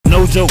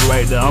no joke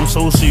right there. I'm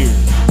so serious.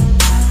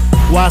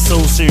 Why so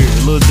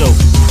serious? Little joke.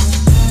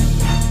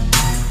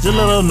 Just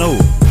let her know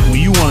when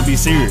you want to be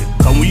serious.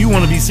 Cause when you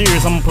want to be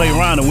serious, I'm gonna play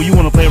around, and when you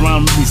want to play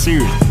around, I'm gonna be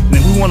serious. And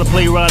if we want to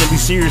play around and be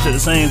serious at the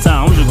same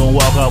time, I'm just gonna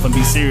walk off and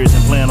be serious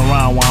and playing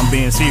around while I'm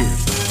being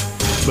serious.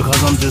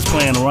 Because I'm just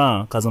playing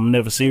around, cause I'm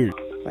never serious.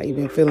 Why, you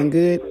been feeling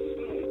good?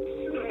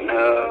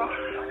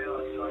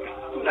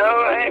 No,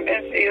 I ain't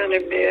been feeling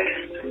it bad.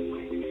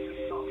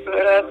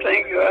 But I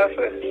thank God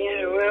for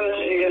being well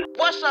here.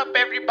 What's up,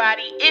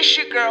 everybody? It's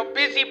your girl,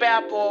 Busy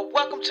Balboa.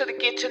 Welcome to the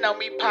Get to Know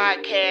Me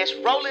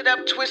podcast. Roll it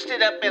up, twist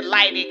it up, and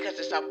light it, because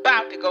it's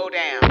about to go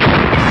down.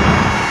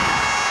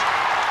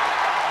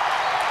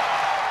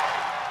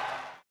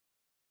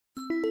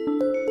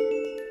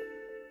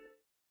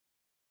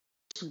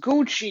 It's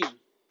Gucci.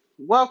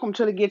 Welcome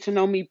to the Get to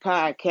Know Me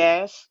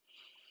podcast.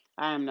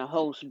 I am the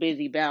host,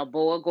 Busy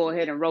Balboa. Go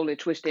ahead and roll it,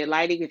 twist it,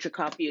 light it, get your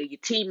coffee or your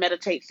tea,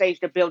 meditate, sage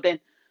the building.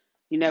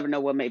 You never know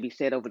what may be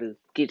said over the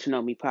Get to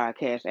Know Me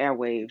podcast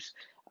airwaves.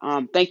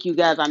 Thank you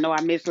guys. I know I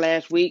missed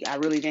last week. I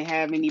really didn't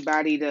have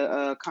anybody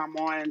to come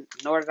on,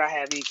 nor did I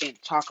have anything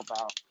to talk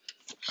about.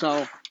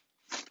 So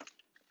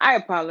I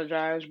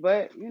apologize,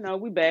 but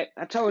we back.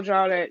 I told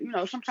y'all that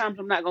sometimes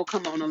I'm not gonna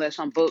come on unless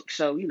I'm booked.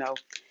 So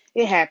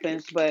it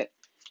happens. But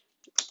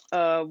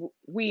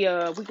we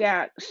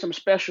got some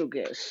special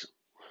guests.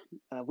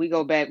 We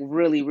go back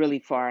really, really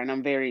far, and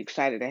I'm very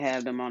excited to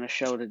have them on the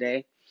show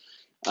today.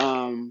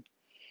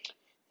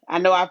 I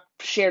know I've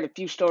shared a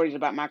few stories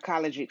about my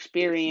college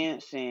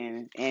experience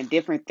and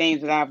different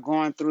things that I've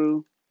gone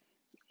through.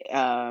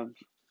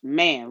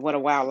 Man, what a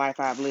wild life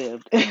I've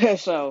lived.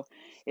 So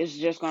it's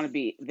just going to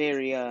be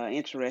very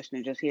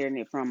interesting just hearing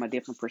it from a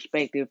different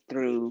perspective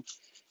through,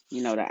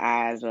 the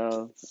eyes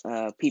of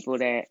people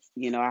that,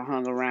 I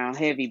hung around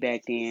heavy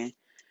back then.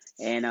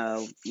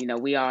 And,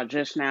 we all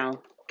just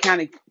now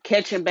kind of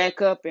catching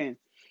back up, and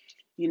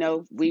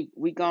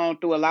we gone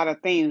through a lot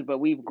of things, but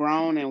we've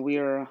grown and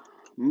we're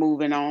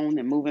moving on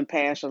and moving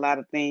past a lot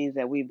of things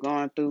that we've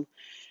gone through.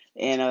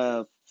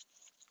 And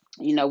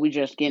we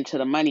just getting to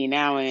the money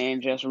now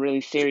and just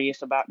really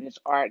serious about this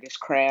art, this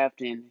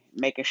craft, and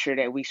making sure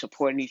that we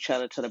supporting each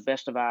other to the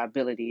best of our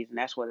abilities, and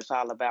that's what it's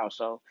all about.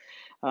 So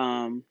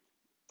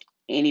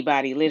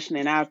anybody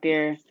listening out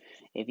there,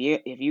 if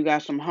you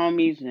got some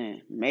homies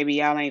and maybe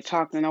y'all ain't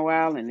talked in a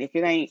while, and if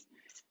it ain't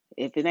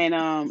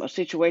a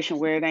situation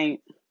where it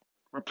ain't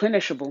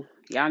replenishable,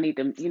 y'all need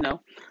to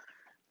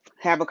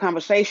have a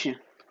conversation.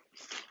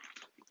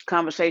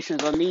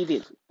 Conversations are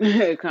needed.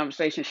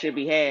 Conversations should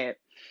be had.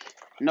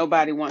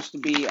 Nobody wants to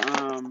be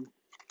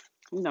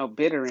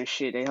bitter and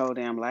shit their whole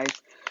damn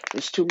life.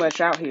 There's too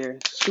much out here.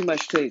 It's too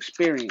much to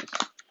experience.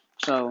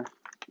 So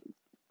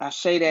I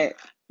say that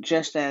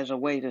just as a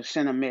way to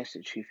send a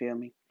message, you feel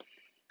me?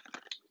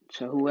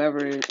 So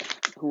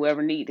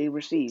whoever need, they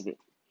receive it.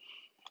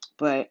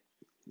 But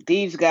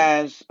these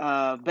guys,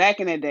 back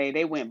in the day,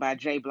 they went by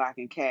J Block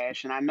and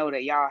Cash, and I know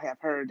that y'all have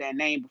heard that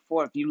name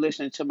before. If you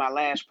listen to my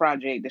last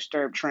project,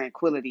 Disturbed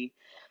Tranquility,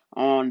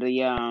 on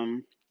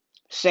the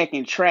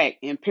second track,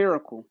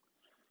 Empirical,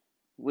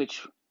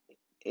 which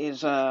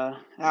is I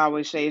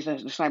always say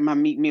it's like my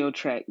Meat Meal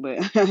track, but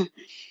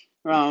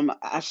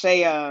I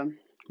say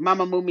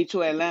Mama moved me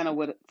to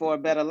Atlanta for a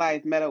better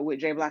life. Met up with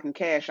J Block and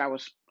Cash. I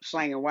was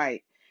slanging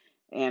white.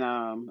 And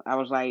I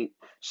was like,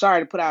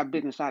 sorry to put our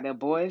business out there,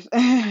 boys,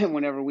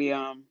 whenever we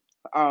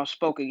all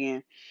spoke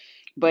again.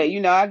 But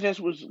I just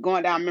was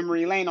going down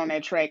memory lane on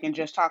that track and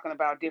just talking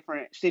about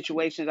different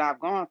situations I've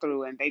gone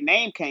through, and their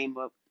name came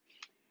up.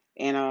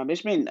 And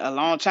it's been a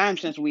long time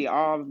since we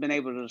all been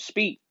able to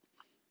speak.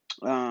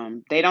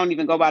 They don't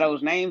even go by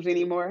those names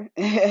anymore.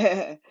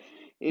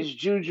 It's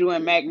Juju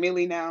and Mac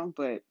Milli now,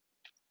 but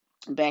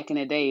back in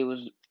the day it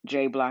was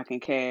J Block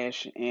and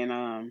Cash,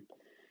 and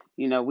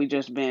we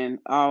just been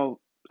all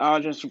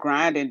just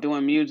grinding,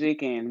 doing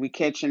music, and we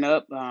catching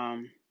up.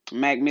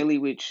 Mac Milli,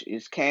 which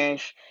is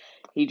Cash,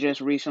 he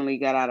just recently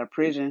got out of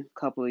prison a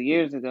couple of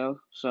years ago,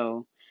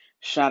 so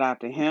shout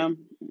out to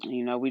him.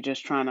 We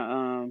just trying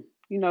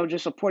to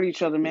just support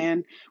each other,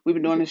 man. We've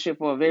been doing this shit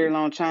for a very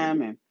long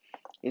time, and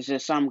it's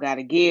just something got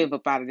to give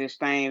up out of this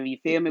thing. You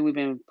feel me? We've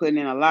been putting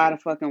in a lot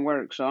of fucking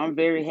work. So I'm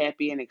very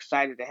happy and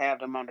excited to have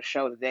them on the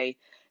show today.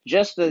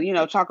 Just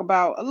to, talk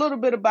about a little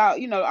bit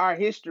about, our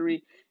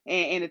history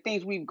and the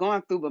things we've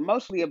gone through, but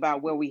mostly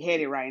about where we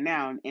headed right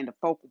now and the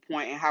focal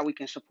point and how we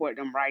can support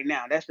them right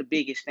now. That's the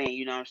biggest thing,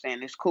 you know what I'm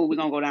saying? It's cool. We're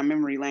going to go down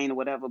memory lane or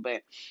whatever,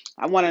 but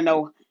I want to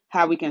know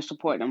how we can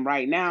support them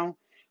right now,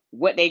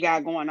 what they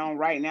got going on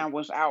right now,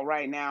 what's out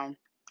right now,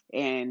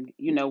 and,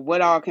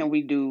 what all can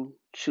we do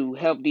to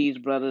help these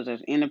brothers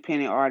as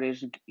independent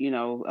artists,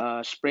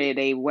 spread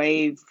their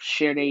wave,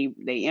 share their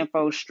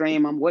info,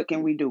 stream them. What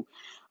can we do?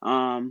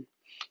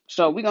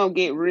 So we're going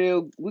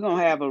to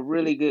have a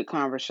really good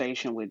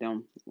conversation with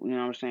them. You know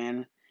what I'm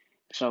saying?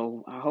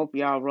 So I hope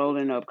y'all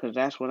rolling up, because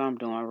that's what I'm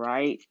doing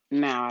right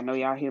now. I know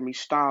y'all hear me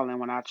stalling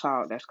when I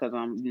talk. That's because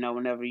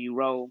whenever you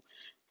roll,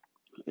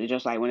 it's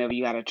just like whenever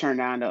you got to turn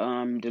down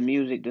the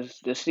music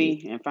to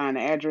see and find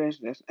the address.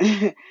 That's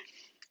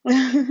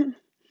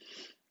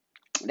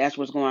that's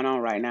what's going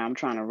on right now. I'm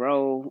trying to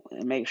roll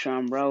and make sure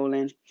I'm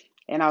rolling,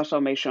 and also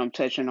make sure I'm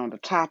touching on the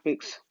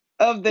topics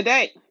of the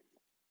day.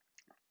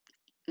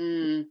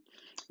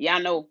 Y'all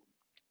know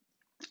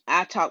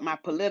I talk my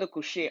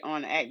political shit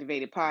on the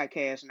Activated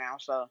Podcast now,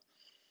 so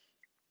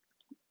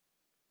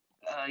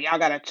y'all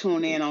gotta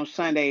tune in on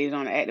Sundays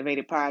on the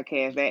Activated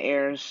Podcast. That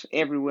airs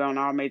everywhere on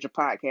all major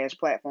podcast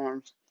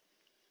platforms,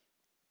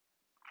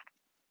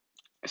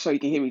 so you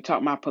can hear me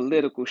talk my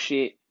political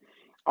shit.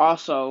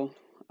 Also,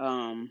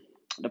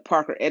 the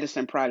Parker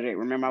Edison Project.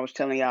 Remember, I was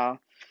telling y'all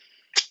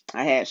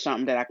I had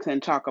something that I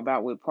couldn't talk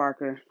about with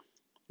Parker.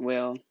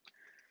 Well,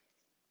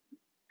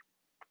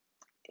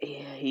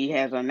 he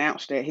has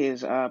announced that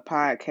his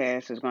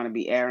podcast is going to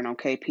be airing on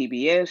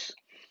KPBS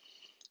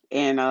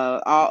and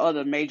all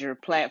other major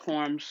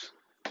platforms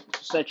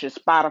such as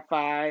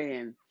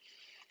Spotify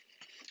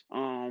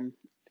and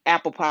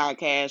Apple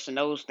Podcasts and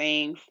those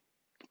things.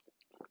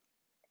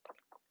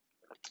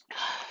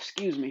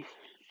 Excuse me.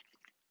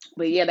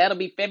 But yeah, that'll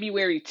be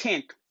February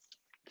 10th.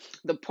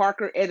 The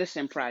Parker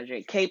Edison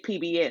Project,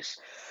 KPBS,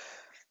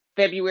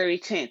 February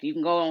 10th. You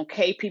can go on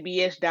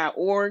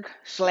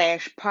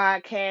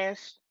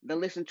kpbs.org/podcast to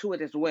listen to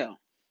it as well.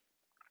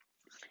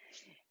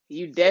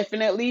 You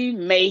definitely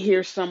may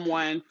hear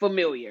someone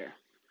familiar.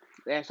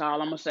 That's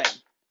all I'm going to say.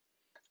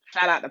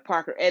 Shout out to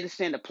Parker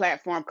Edison, the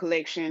Platform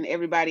Collection,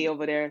 everybody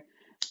over there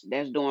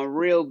that's doing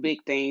real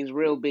big things,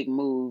 real big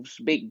moves,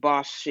 big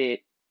boss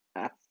shit.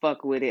 I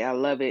fuck with it. I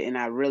love it. And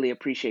I really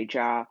appreciate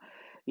y'all,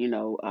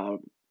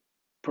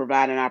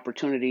 providing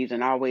opportunities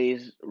and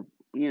always,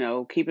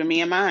 keeping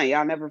me in mind.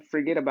 Y'all never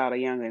forget about a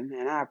youngin'.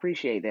 And I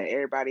appreciate that.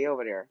 Everybody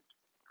over there.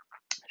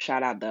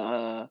 Shout out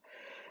to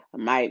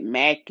Mike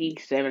Mackey,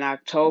 7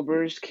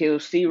 Octobers,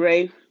 Kill C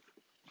Ray.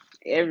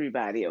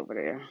 Everybody over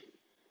there.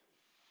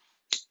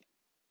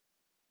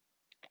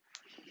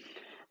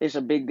 It's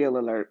a big deal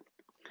alert.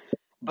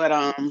 But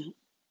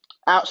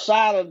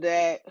outside of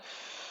that,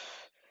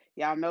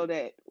 y'all know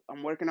that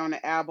I'm working on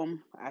the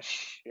album. I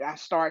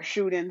start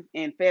shooting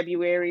in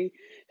February,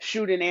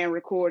 shooting and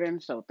recording,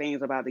 so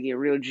things about to get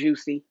real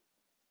juicy.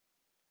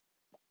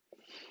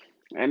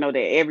 I know that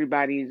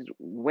everybody's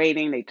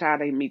waiting. They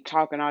tired of me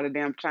talking all the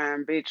damn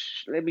time,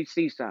 bitch. Let me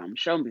see something.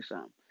 Show me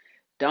something.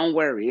 Don't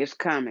worry, it's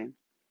coming,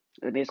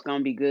 and it's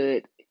gonna be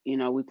good.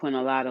 We putting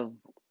a lot of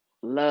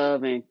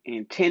love and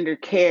tender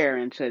care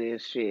into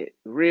this shit.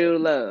 Real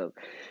love.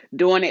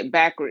 Doing it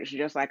backwards,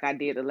 just like I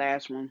did the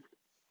last one.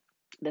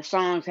 The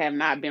songs have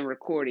not been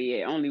recorded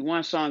yet. Only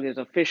one song is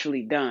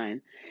officially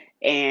done.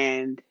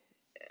 And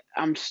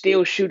I'm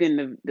still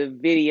shooting the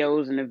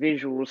videos and the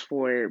visuals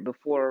for it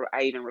before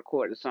I even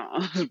record the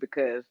songs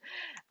because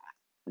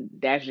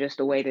that's just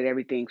the way that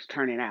everything's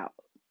turning out.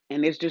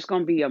 And it's just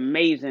gonna be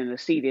amazing to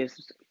see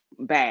this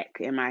back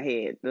in my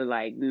head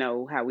to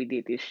know how we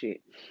did this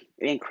shit.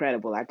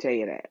 Incredible, I tell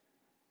you that.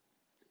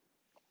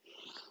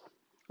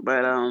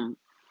 But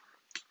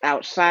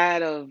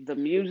outside of the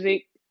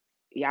music,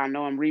 y'all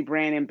know I'm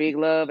rebranding Big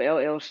Love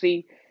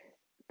LLC.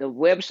 The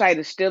website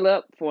is still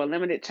up for a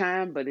limited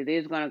time, but it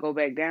is going to go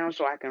back down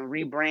so I can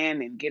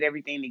rebrand and get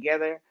everything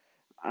together,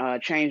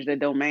 change the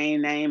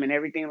domain name and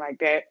everything like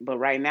that. But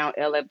right now,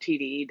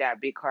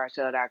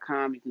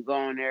 lftde.bigcartel.com. You can go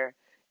on there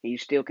and you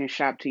still can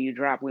shop till you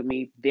drop with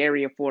me.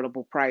 Very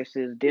affordable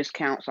prices,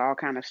 discounts, all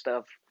kind of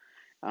stuff.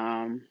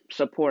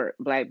 Support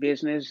Black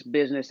business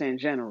in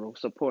general.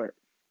 Support.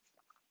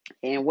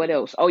 And what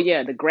else? Oh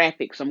yeah, the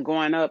graphics. I'm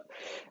going up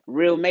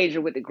real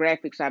major with the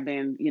graphics. I've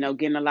been,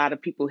 getting a lot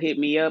of people hit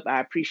me up. I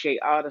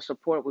appreciate all the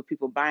support with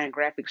people buying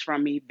graphics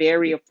from me.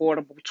 Very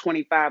affordable,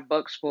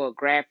 $25 for a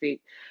graphic,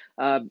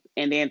 and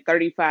then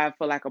 35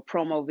 for like a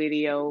promo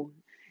video.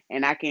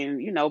 And I can,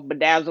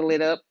 bedazzle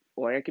it up,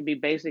 or it can be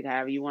basic,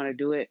 however you want to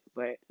do it.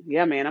 But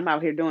yeah, man, I'm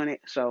out here doing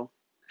it. So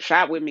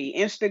shop with me.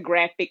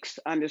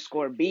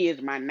 Instagraphics_B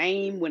is my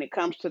name. When it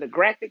comes to the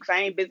graphics,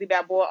 I ain't busy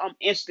that boy. I'm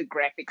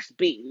Instagraphics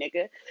B,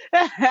 nigga.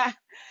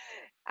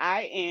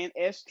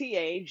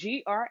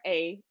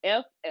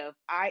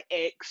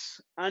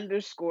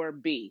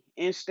 INSTAGRAFFIX_B.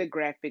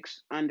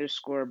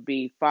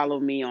 Instagraphics_B. Follow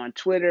me on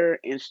Twitter,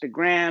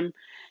 Instagram.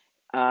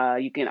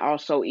 You can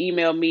also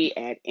email me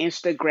at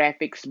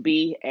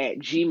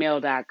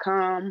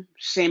instagraphicsb@gmail.com.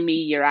 Send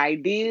me your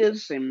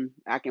ideas and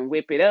I can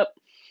whip it up.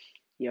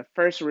 Your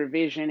first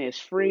revision is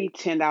free,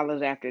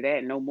 $10 after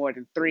that, no more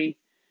than 3.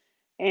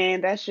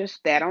 And that's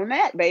just that on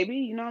that, baby.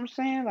 You know what I'm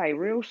saying? Like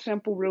real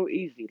simple, real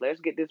easy. Let's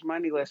get this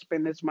money. Let's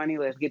spend this money.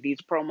 Let's get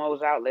these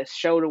promos out. Let's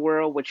show the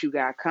world what you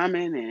got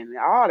coming and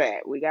all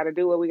that. We got to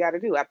do what we got to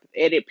do. I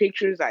edit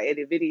pictures. I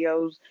edit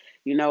videos,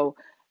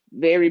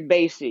 very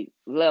basic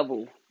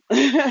level.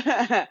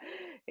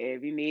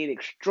 If you need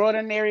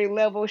extraordinary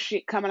level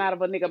shit coming out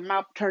of a nigga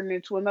mouth turning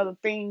into another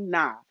thing,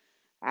 nah.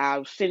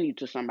 I'll send you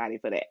to somebody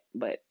for that.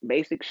 But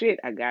basic shit,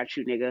 I got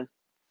you, nigga.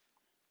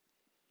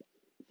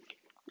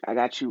 I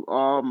got you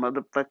all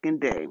motherfucking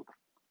day.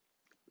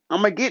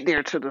 I'm gonna get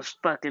there to the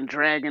fucking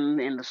dragon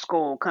and the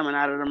skull coming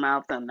out of the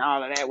mouth and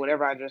all of that,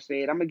 whatever I just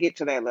said. I'm gonna get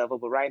to that level,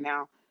 but right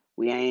now,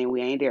 we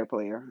ain't there,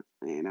 player,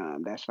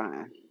 and that's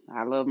fine.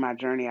 I love my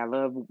journey. I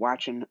love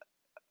watching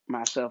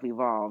myself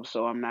evolve,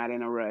 so I'm not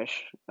in a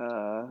rush.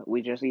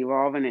 We just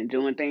evolving and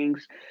doing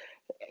things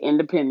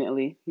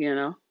independently.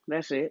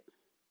 That's it.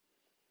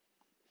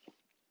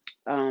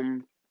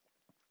 Um,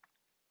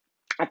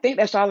 I think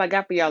that's all I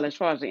got for y'all as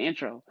far as the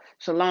intro.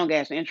 It's a long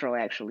ass intro,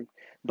 actually,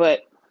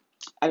 but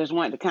I just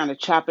wanted to kind of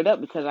chop it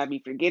up because I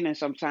be forgetting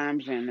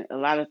sometimes, and a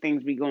lot of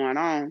things be going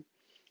on.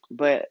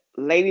 But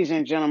ladies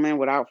and gentlemen,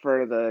 without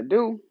further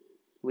ado,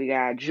 we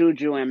got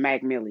Juju and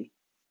Mac Milli.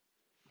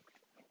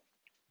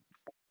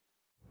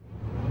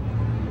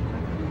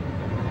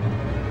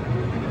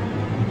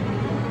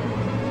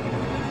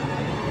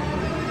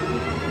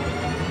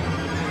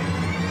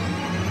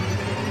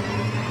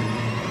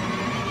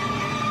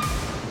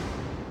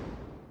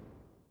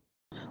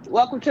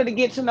 Welcome to the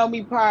Get to Know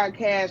Me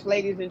podcast,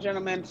 ladies and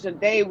gentlemen.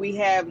 Today we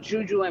have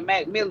Juju and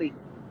Mac Milli.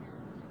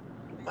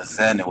 What's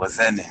happening? What's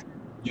happening?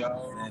 Hey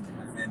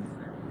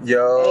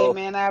Yo,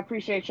 man, I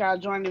appreciate y'all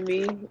joining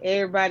me.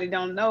 Everybody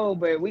don't know,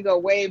 but we go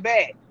way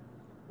back.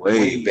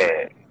 Way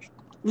back.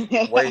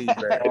 way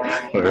back.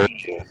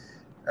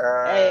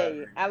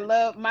 Hey, I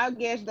love my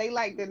guests. They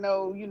like to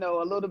know,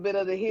 a little bit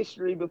of the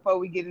history before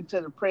we get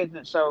into the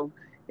present. So,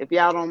 if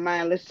y'all don't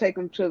mind, let's take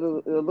them a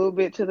little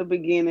bit to the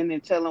beginning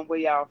and tell them where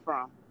y'all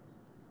from.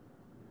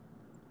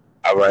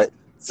 All right.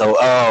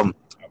 So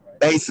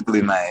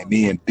basically, man,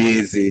 me and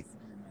Busy,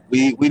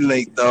 we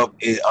linked up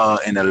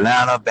in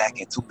Atlanta back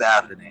in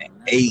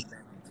 2008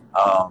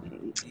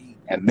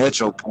 at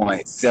Metro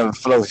Point, 7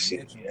 Flow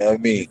shit. You know what I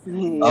mean?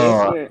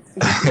 Yes, sir.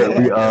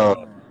 We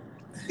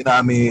you know what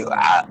I mean?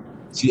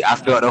 I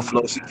felt her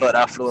flow, she felt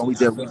our flow, and we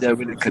just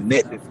really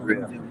connected for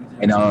real.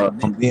 And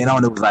from then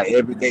on, it was like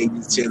every day we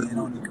was chilling,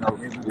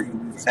 we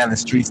was selling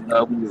street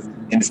stuff, we was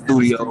in the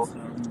studio.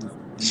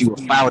 She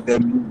was fine with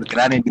that music,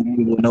 and I didn't do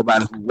music with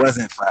nobody who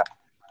wasn't fine.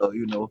 So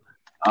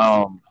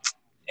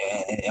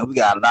and we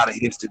got a lot of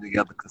history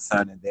together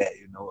concerning that,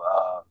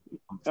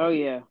 Oh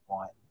yeah.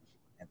 point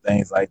and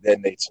things like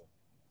that nature.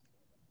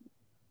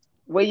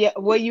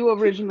 Where you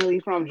originally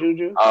from,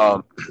 Juju?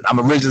 I'm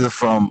originally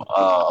from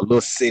a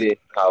little city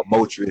called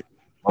Moultrie,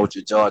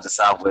 Georgia,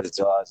 Southwest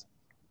Georgia,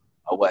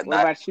 or What whatnot.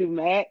 about you,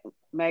 Mac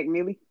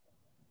Milli?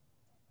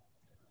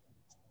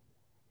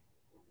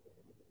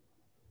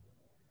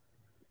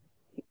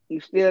 You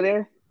still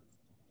there?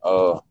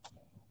 Uh,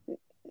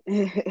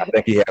 I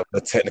think he had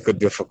a technical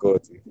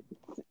difficulty.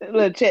 A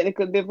little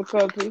technical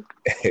difficulty.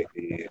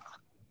 Yeah,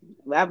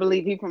 I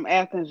believe he from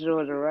Athens,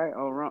 Georgia, right?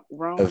 Or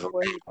Rome?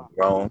 Where he from?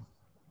 wrong.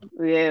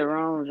 Yeah,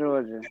 Rome,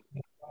 Georgia.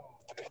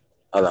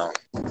 Hold on.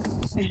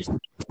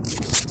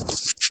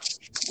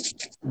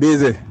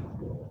 Busy.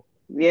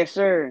 Yes,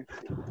 sir.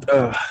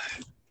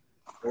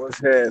 What's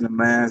happening,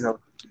 man? So,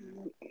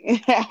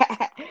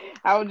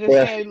 I was just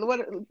yeah,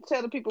 saying,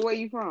 tell the people where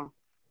you from.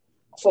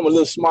 I'm from a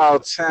little small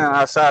town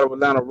outside of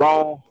Atlanta,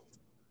 Rome,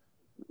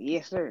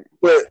 Yes, sir.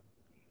 but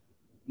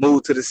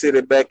moved to the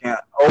city back in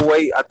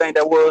 '08. I think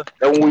that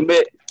when we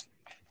met.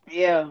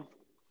 Yeah.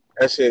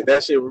 That shit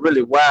was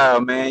really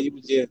wild, man. You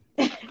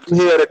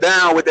held it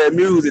down with that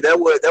music. That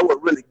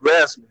what really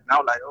grasped me. And I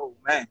was like, oh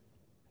man.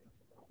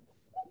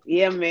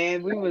 Yeah,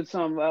 man. We was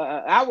some.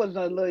 I was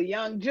a little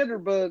young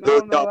jitterbug. I Little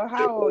don't young know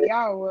how old shit.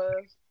 y'all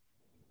was.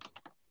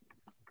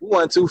 We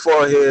wasn't too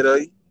far ahead of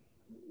you.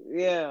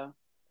 Yeah.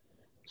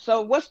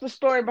 So what's the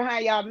story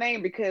behind y'all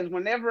name? Because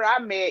whenever I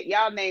met,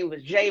 y'all name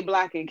was J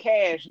Block and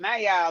Cash. Now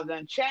y'all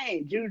done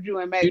changed, Juju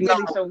and Mac You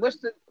Milli. know, So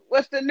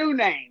what's the new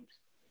names?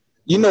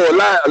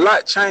 a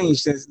lot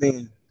changed since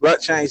then. A lot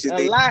changed since A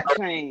then. lot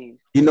changed.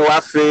 I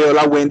failed.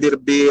 I went and did a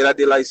bid. I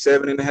did like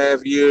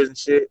 7.5 years and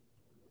shit.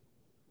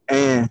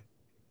 And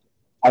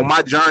on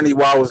my journey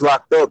while I was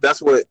locked up,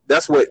 that's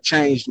what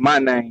changed my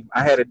name.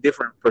 I had a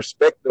different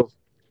perspective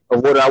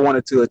of what I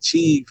wanted to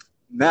achieve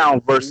now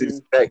versus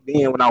Mhm. back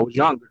then when I was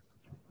younger.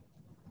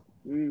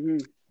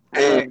 Mhm. I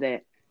And love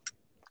that.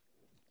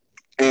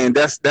 and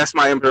that's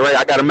my empire. Right?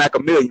 I got to Mac a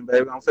million,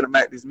 baby. I'm finna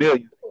Mac this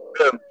million.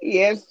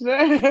 Yes,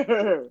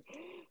 sir.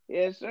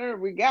 Yes, sir.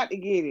 We got to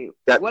get it.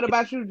 Got What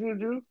about you,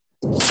 Juju?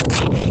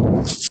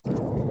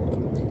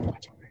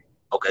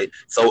 Okay,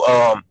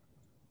 so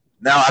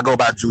now I go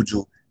by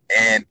Juju,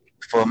 and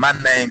for my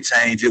name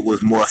change, it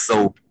was more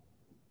so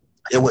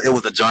it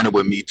was a journey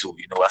with me too.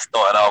 I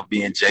started off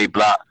being J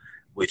Block,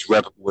 which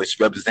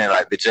represented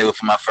like the J was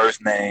for my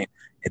first name,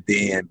 and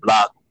then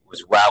Block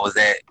was where I was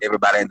at.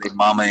 Everybody and their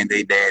mama and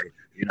their daddy,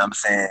 you know what I'm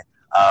saying?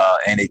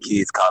 And their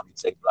kids called me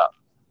J Block.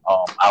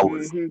 I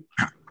was Mhm.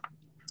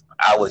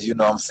 I was, you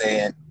know what I'm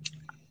saying,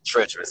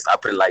 treacherous. I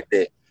put it like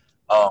that.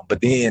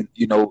 But then,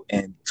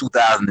 in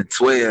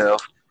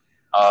 2012,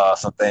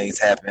 some things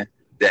happened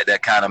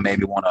that kind of made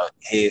me want to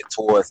head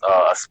towards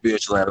a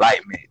spiritual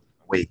enlightenment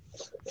way.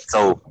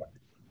 So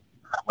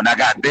when I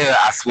got there,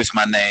 I switched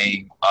my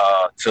name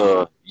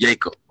to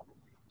Jacob,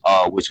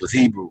 which was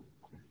Hebrew,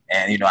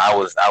 and I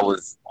was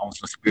on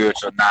some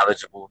spiritual,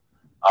 knowledgeable,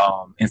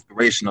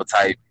 inspirational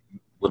type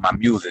with my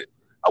music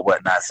or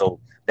whatnot. So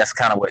that's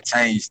kind of what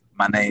changed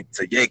my name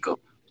to Jacob.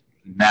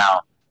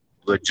 Now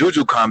But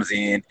Juju comes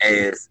in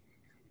as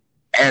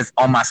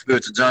on my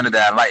spiritual journey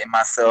that I like in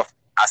myself,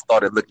 I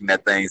started looking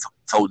at things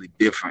totally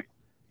different.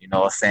 You know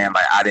what I'm saying?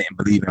 Like I didn't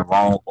believe in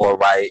wrong or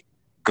right,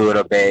 good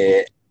or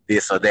bad,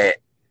 this or that.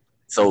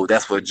 So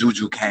that's where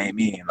Juju came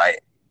in.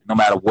 Like no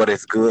matter what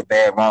is good,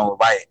 bad, wrong, or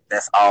right,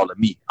 that's all of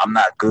me. I'm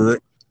not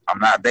good. I'm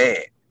not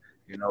bad.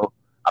 You know,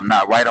 I'm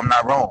not right. I'm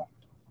not wrong.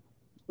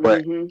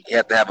 But you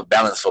have to have a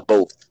balance for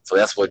both. So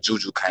that's where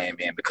Juju came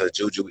in because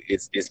Juju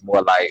is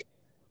more like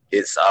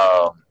it's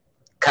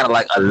kind of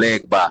like a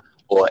leg bar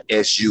or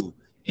SU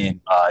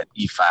in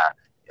E5.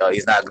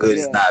 He's not good.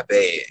 He's not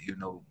bad. You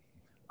know.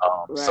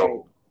 Right.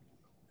 So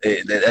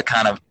that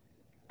kind of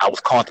I was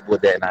comfortable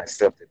with that and I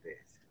accepted that.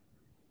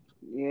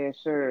 Yes,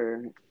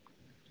 sir.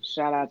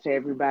 Shout out to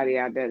everybody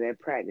out there that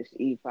practice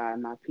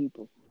E5, my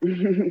people.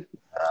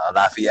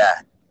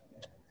 Lafayette.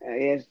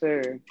 Yes,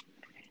 sir.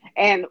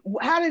 And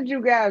how did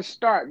you guys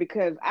start?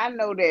 Because I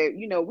know that,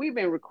 you know, we've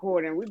been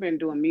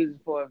doing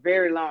music for a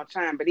very long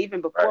time, but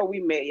even before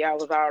we met, y'all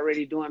was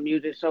already doing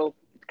music. So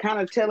kind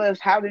of tell us,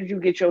 how did you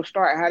get your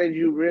start? How did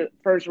you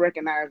first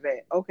recognize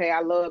that, okay, I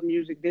love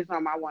music, this is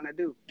something I want to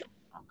do?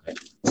 Okay.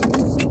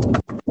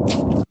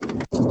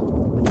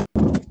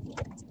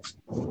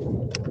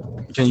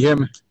 Can you hear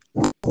me?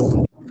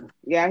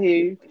 Yeah, I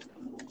hear you.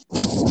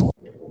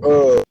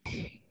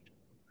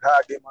 How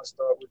I get my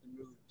start with the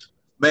music?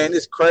 Man,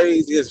 it's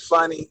crazy. It's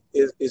funny.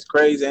 It's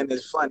crazy and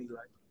it's funny.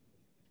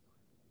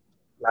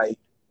 Like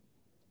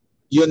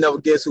you'll never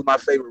guess who my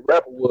favorite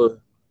rapper was.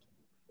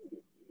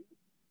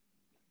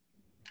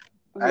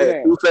 I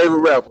had two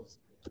favorite rappers,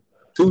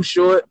 Too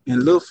Short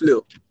and Lil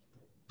Flip.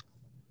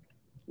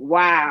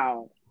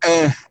 Wow.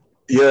 And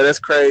yeah, that's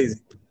crazy.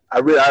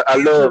 I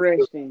love.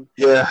 Interesting.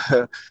 Yeah.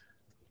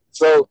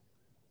 So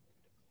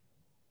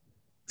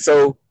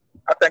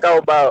I think I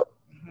was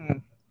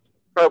probably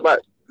about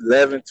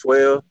 11,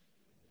 12.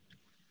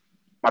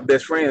 My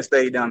best friend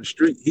stayed down the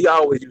street. He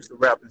always used to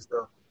rap and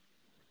stuff.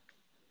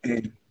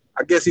 And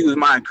I guess he was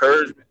my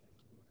encouragement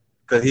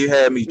because he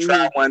had me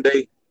try one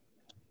day.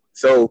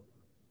 So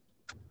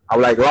I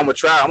was like, I'm going to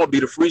try. I'm going to be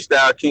the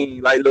freestyle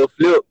king like Lil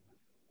Flip.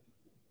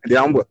 And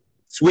then I'm going to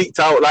sweet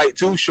talk like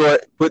Too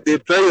Short, put the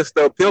player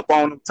stuff, pimp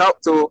on him,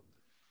 talk to him.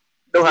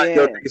 Know how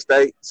your niggas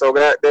stay. So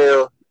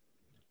goddamn,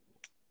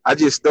 I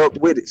just stuck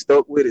with it,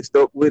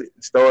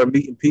 and started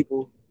meeting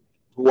people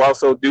who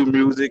also do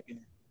music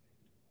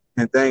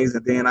and things.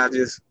 And then I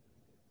just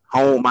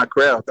honed my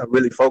craft. I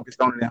really focused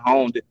on it and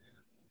honed it.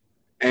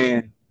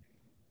 And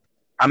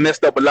I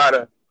messed up a lot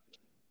of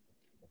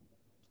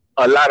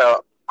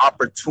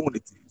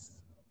opportunities.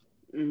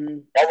 I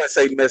wouldn't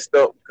say messed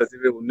up because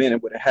if it was meant,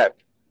 it would have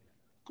happened.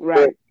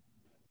 Right.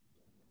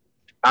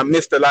 But I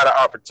missed a lot of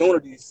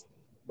opportunities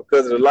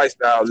because of the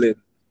lifestyle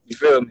living. You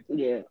feel me?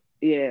 Yeah.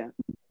 Yeah.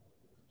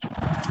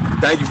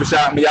 Thank you for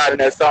shouting me out in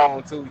that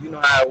song too. You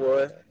know how it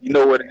was. You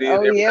know what it is.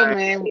 Oh yeah,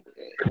 man.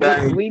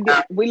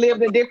 We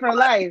lived a different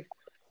life.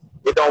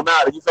 It don't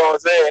matter. You know what I'm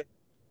saying?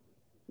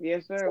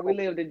 Yes, sir. We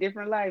lived a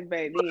different life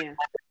back then.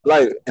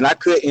 Like, and I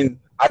couldn't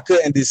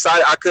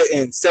decide. I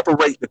couldn't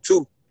separate the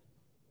two.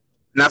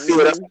 And I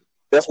feel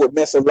that's what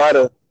messed a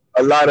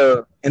lot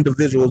of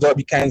individuals up.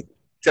 You can't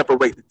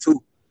separate the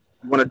two.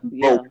 You want to do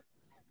both.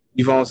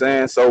 You know what I'm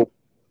saying? So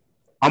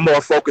I'm more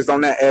focused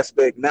on that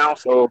aspect now.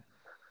 So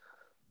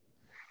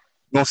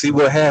we're gonna see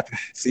what happens.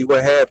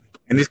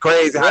 And it's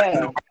crazy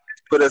how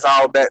put us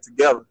all back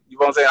together. You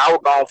know what I'm saying? I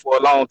was gone for a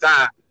long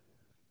time,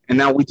 and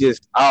now we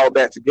just all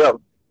back together.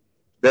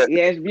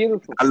 It's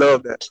beautiful. I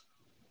love that.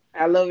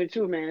 I love it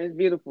too, man. It's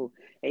beautiful.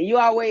 And you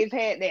always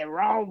had that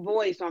raw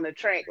voice on the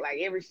track, like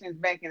ever since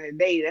back in the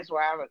day. That's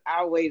why I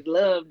always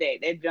loved that.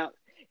 That jump.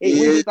 We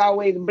just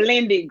always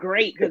blended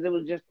great because it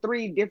was just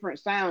three different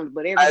sounds,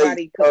 but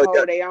everybody could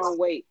hold their own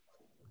weight.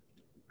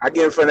 I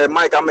get in front of that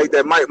mic. I make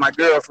that mic my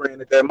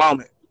girlfriend at that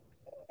moment.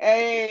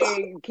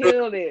 Hey,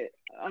 killed it.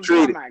 I'm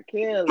talking about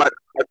killed it.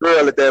 My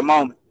girl at that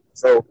moment.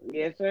 So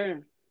yes,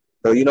 sir.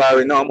 So I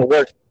already know I'm gonna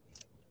work.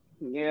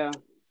 Yeah.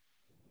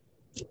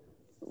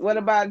 What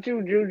about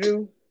you,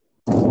 Juju?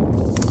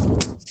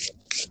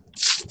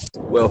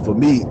 Well, for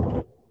me,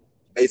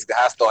 basically,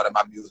 how I started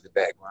my music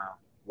background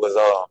was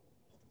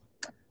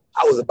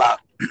I was about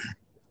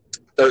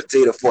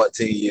 13 or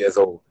 14 years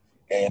old,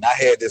 and I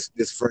had this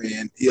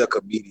friend. He a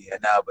comedian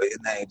now, but his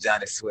name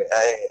Johnny Sweat.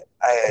 I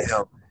had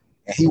him,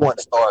 and he wanted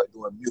to start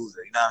doing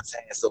music. You know what I'm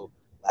saying? So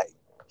like,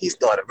 he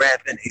started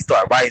rapping, he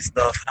started writing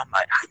stuff, and I'm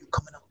like, how you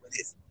coming up with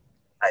this?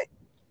 Like,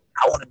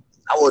 I want to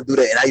do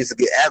that, and I used to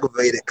get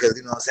aggravated because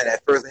you know what I'm saying.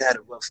 At first, I had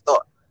a rough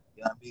start.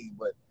 You know what I mean?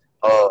 But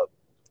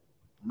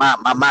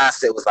my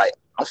mindset was like,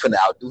 I'm finna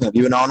outdo him.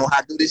 Even though I don't know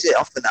how to do this shit,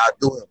 I'm finna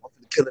outdo him. I'm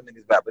finna kill him in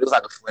this rap. But it was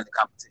like a friendly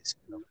competition,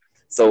 you know.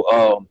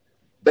 So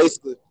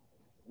basically,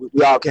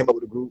 we all came up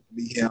with a group,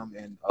 me, him,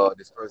 and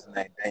this person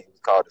named Dane. It was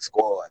called the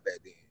Squad back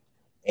then.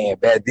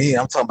 And back then,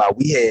 I'm talking about,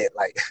 we had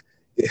like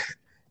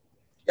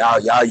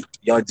y'all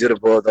young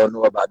jitterbugs don't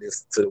know about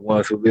this to the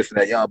ones who listen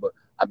that young, but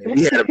I mean,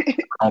 we had a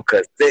on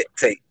cassette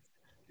tape.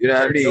 You know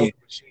what I mean?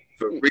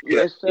 For real,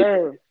 yes,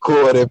 sir.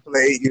 Record and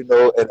play, you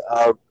know, and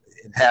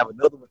and have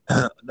another one,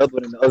 another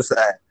one on the other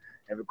side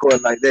and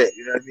record like that.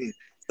 You know what I mean?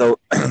 So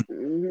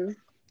Mhm.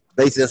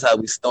 basically that's how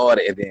we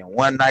started. And then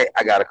one night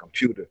I got a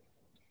computer.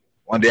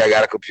 One day I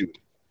got a computer,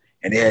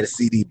 and they had a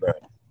CD burner.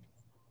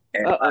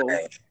 And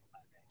Uh-oh.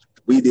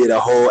 we did a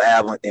whole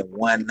album in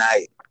one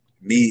night.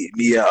 Me,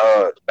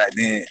 back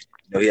then,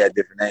 he had a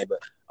different name, but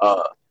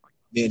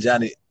me and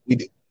Johnny,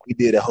 we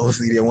did a whole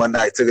CD in one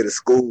night. Took it to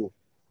school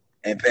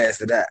and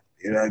passed it out.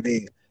 You know what I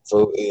mean?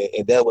 So,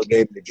 and that what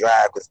gave me the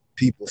drive because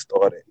people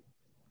started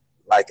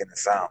liking the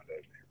sound of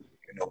it.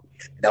 And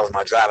that was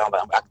my drive.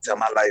 I can tell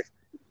my life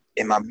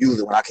in my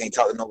music when I can't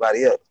talk to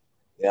nobody else.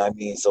 You know what I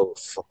mean? So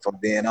from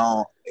then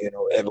on,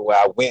 everywhere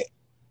I went,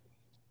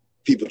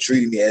 people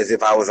treated me as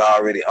if I was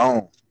already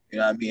on. You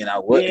know what I mean? I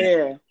wasn't at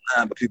Yeah. the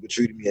time, but people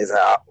treated me as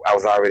I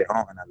was already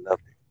on, and I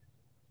loved it.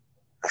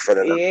 I fell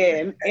in love with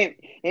Yeah, it.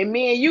 and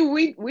me and you,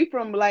 we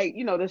from like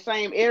the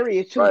same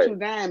area, Right,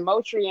 229.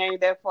 Moultrie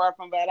ain't that far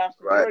from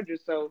Valdosta, right. Georgia.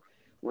 So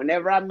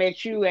whenever I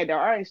met you at the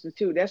Art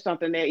Institute, that's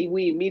something that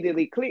we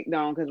immediately clicked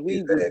on because we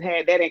Exactly.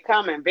 had that in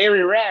common.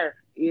 Very rare,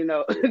 to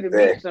meet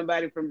Exactly.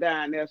 somebody from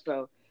down there.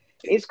 So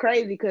it's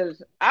crazy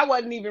because I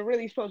wasn't even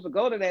really supposed to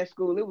go to that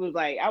school. It was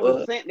like I was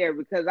But sent there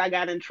because I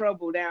got in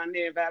trouble down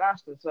there in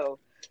Valdosta. So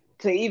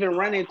to even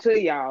run into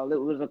y'all, it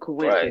was a right.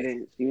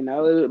 coincidence,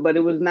 but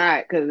it was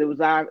not because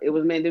it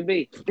was meant to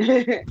be.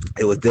 It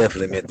It was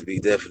definitely meant to be.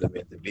 Definitely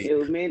meant to be.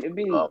 was meant to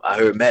be. I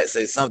heard Matt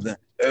say something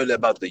earlier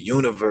about the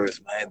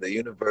universe, man. The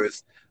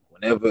universe,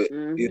 whenever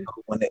Hmm.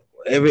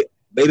 whenever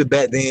maybe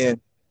back then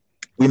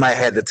we might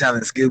have the talent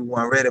and skill we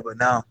weren't ready, but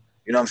now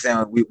what I'm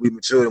saying we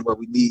matured in what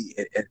we need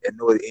and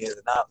know the ins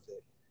and outs.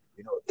 That,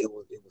 it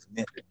was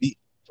meant to be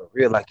for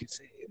real, like you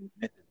said. It was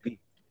meant to be.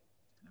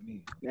 I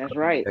mean, we That's put it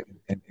right. back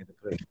into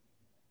play.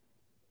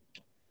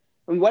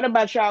 And what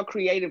about y'all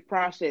creative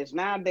process?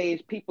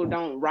 Nowadays, people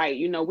don't write.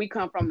 We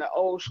come from the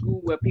old school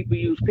where people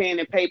use pen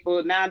and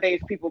paper.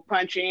 Nowadays, people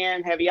punch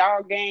in. Have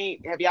y'all,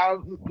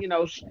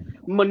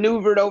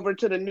 maneuvered over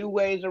to the new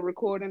ways of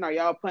recording? Are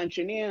y'all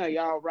punching in? Are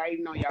y'all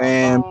writing on y'all And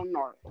phone?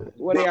 Or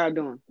what are y'all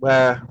doing?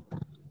 well,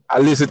 I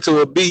listen to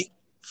a beat,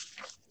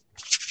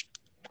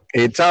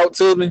 it talk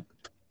to me.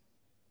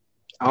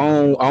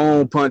 I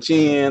don't punch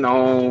in. I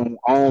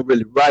don't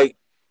really write.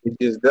 It's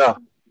just there.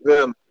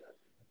 Feel.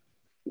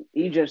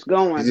 You just It's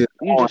going, just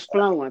you on. just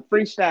flowing, And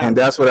freestyling.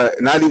 that's what I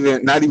not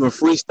even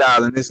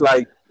freestyling. It's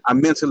like I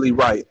mentally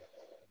write.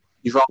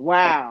 You know,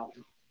 Wow.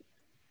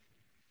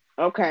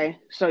 Okay.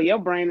 So your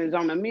brain is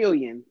on a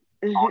million.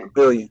 on a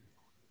billion.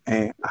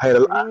 And I had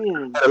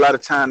a lot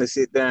of time to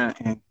sit down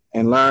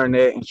and learn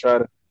that and try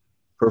to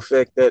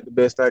perfect that the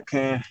best I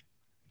can.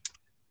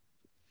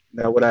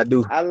 That's what I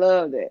do. I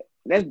love that.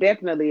 That's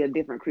definitely a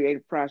different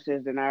creative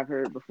process than I've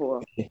heard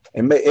before.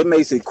 It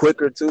makes it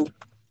quicker too,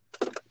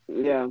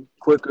 Yeah.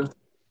 quicker.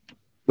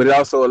 But it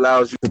also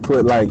allows you to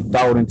put like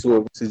thought into it,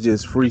 which is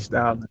just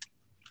freestyling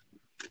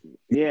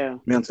Yeah.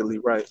 mentally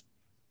right.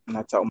 And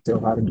I taught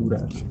myself how to do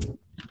that.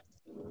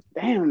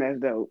 Damn, that's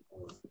dope.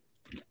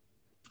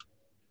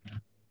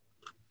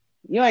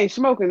 You ain't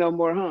smoking no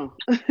more, huh?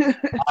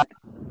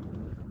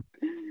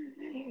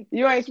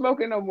 You ain't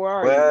smoking no more,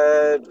 are you?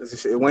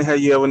 What? When have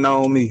you ever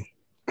known me?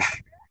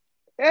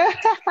 Man,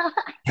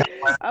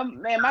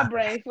 my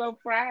brain's so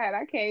fried.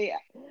 I can't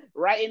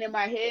writing in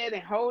my head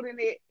and holding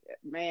it.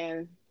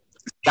 Man,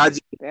 I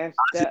just, that's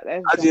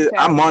some I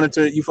talent.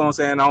 monitor it. You feel what I'm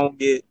saying? I don't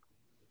get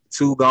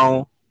too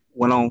gone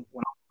when I'm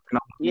working on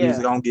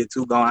music. Yeah. I don't get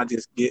too gone. I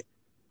just get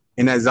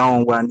in that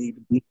zone where I need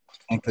to be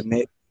and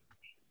connect.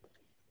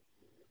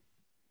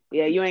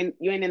 Yeah, you ain't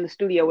in the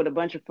studio with a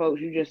bunch of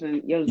folks. You just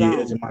in your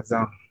Yeah, it's zone. in my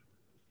zone.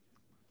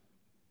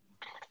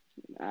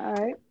 All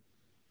right.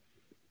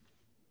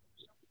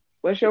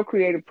 What's your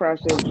creative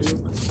process,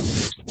 Drew?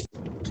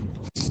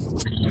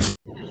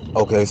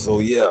 Okay, so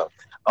yeah,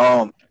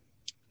 um,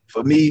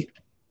 for me,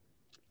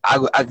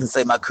 I can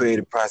say my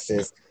creative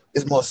process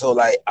is more so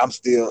like I'm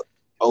still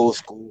old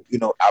school.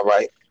 I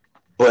write,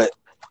 but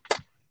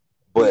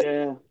but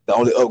Yeah. the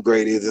only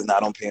upgrade is it's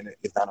not on pen and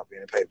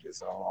paper.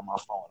 It's on my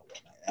phone. Or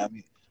whatnot, you know what I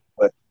mean,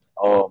 but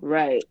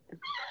Right.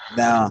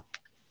 now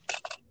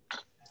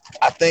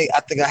I think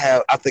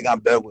I'm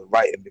better with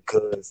writing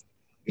because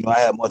I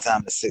have more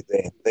time to sit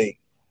there and think.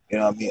 You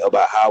know what I mean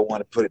about how I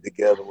want to put it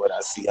together, what I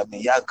see. I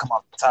mean, y'all come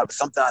off the top. But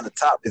sometimes the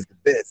top is the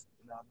best.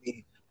 You know what I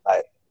mean?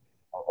 Like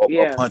or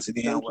Yeah. punching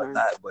in and Sometimes.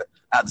 whatnot. But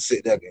I have to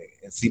sit there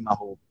and see my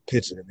whole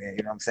picture. And then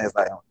what I'm saying?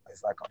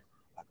 It's like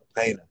a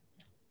painter.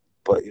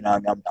 But you know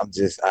what I mean?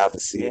 I have to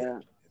see it Yeah.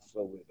 and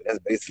flow with it. That's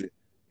basically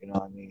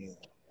what I mean.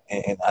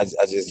 And I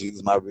just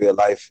use my real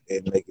life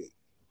and make it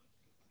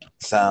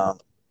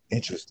sound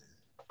interesting.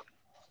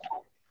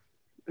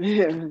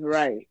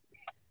 Right.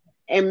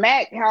 And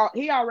Mac, how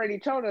he already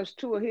told us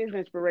two of his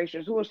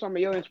inspirations. Who are some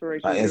of your My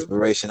inspirations, Drew?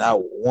 inspiration, I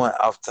want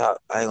off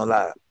top. I ain't gonna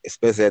lie,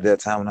 especially at that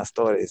time when I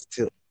started, is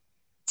Tip.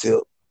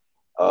 Tip.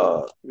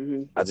 Uh,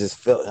 Hmm. I just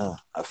felt him.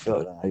 I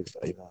felt him. I used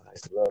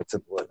to love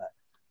Tip and whatnot.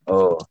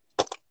 Uh,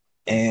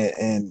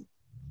 and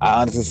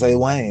I honestly say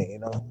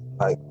Wayne.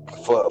 Like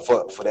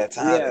for that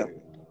time Yeah.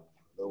 period,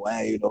 Lil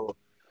Wayne.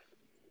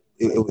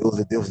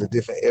 it was a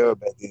different era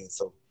back then.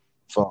 So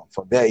from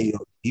that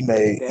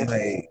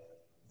Definitely.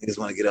 he just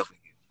want to get up and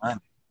get money.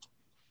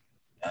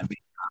 I mean,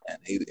 and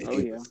Oh he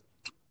yeah. was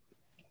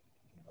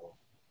you know,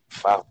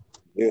 five.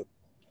 Yeah,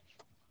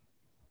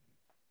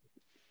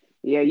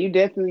 Yeah, you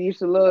definitely used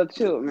to love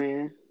Tilt,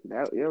 man.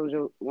 That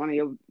was one of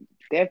your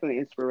definitely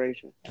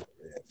inspiration.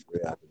 yeah, for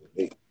real, I can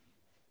relate.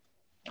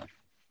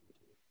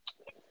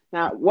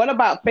 Now, what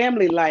about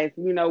family life?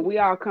 We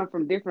all come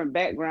from different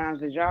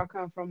backgrounds. Did y'all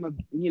come from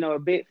a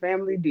big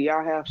family? Do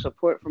y'all have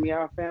support from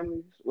y'all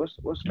families?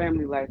 What's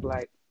family life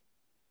like?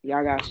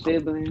 Y'all got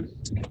siblings?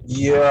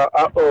 Yeah,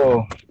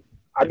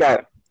 I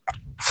got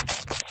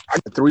I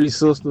got three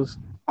sisters.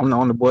 I'm the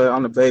only boy.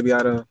 I'm the baby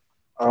out of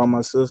all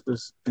my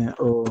sisters, and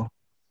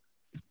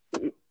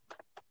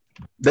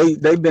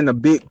they've been a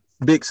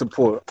big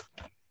support.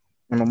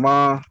 And my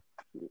mom,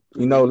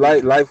 Mm-hmm.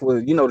 life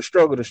was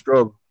the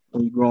struggle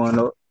when you growing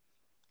up.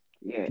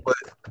 Yeah, But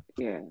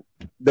yeah.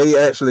 they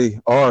actually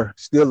are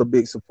still a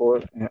big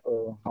support, and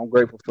I'm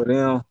grateful for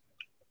them.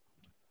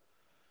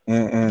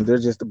 And they're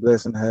just a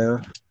blessing to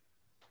have.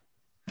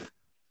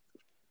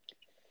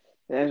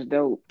 That's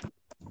dope.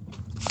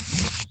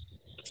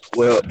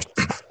 Well,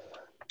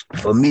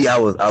 for me, I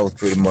was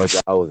pretty much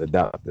I was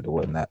adopted or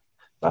whatnot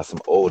by some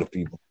older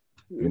people,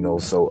 you know. Hmm.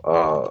 So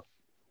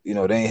they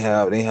ain't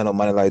have no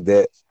money like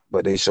that,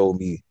 but they showed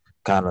me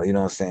kind of, you know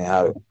what I'm saying,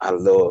 how to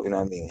love, you know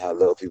what I mean, how to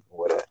love people,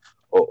 whatever,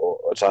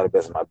 or try the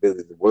best of my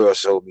ability. The world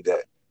showed me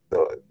that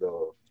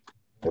the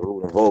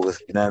root and vulgar,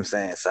 you know what I'm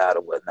saying, side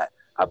or whatnot.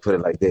 I put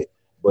it like that.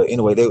 But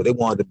anyway, they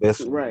wanted the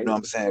best for me, you know Right. what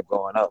I'm saying,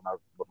 growing up.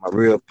 My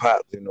real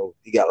pops,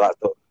 he got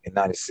locked up in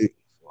 '96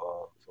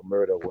 for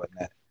murder or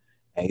whatnot,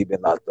 and he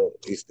been locked up.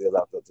 He's still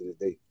locked up to this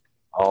day.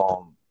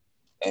 Um,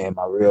 and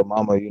my real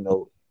mama,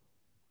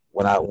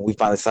 when we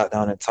finally sat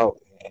down and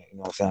talked, you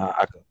know what I'm saying,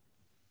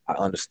 I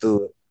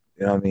understood,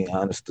 you know what I mean, I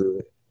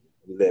understood.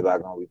 We let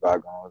bygones be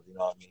bygones, you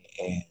know what I mean,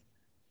 and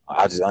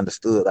I just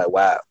understood like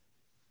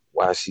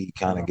why she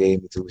kind of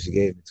gave me to what she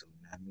gave me to,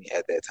 you know what I mean,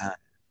 at that time.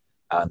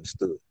 I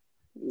understood.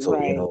 So,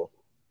 Right.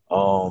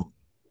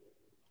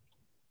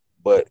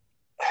 but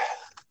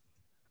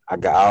I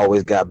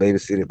always got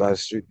babysitted by the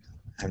street.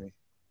 I mean,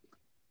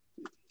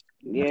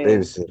 Yeah.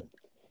 babysitter.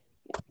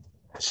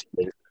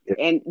 Yeah,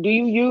 And do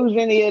you use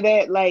any of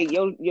that, like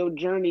your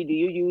journey? Do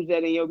you use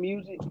that in your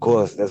music? of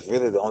course, that's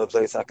really the only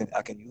place I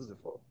can use it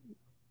for.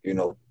 You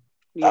know,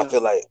 I Yeah.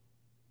 feel like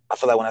I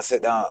feel like when I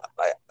sit down,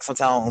 like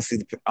sometimes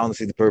I don't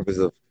see the purpose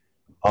of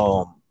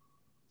um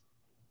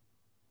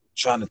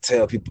trying to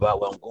tell people about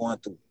what I'm going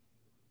through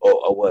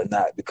or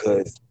whatnot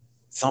because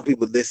some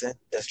people listen,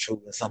 that's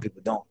true, and some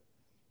people don't.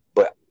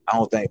 But I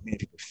don't think many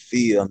people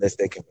feel unless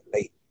they can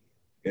relate.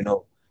 You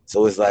know,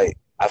 so it's like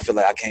I feel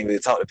like I can't really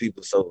talk to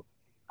people, so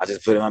I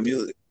just put in my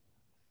music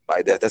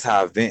like that. That's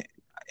how I vent.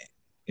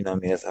 You know what I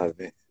mean? That's how I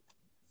vent.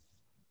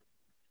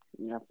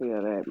 Yeah, I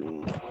feel that,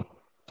 man.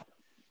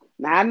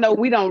 Now I know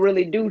we don't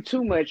really do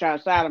too much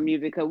outside of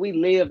music because we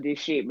live this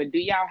shit. But do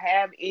y'all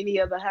have any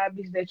other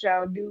hobbies that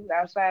y'all do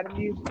outside of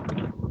music?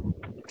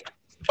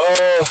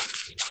 Uh,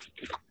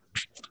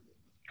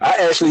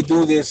 I actually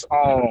do this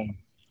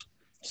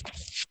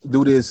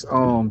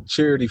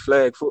charity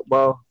flag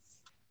football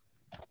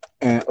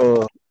and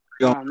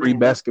 3-on-3 Oh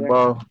man, that's great.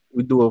 basketball.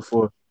 We do it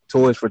for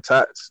Toys for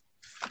Tots,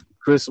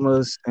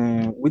 Christmas,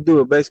 and we do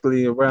it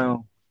basically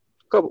around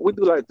couple. We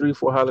do like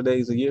 3-4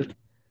 holidays a year,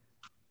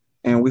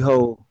 and we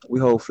hold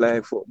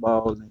flag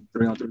footballs and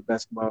 3-on-3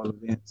 basketball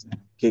events and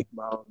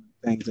kickball and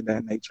things of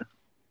that nature.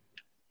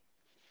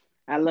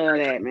 I love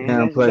that, man.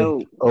 Now That's play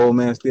dope. old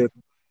man still.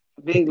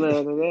 Big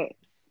love to that.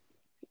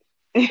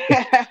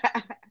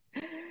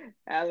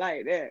 I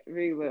like that.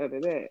 Big love to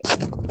that.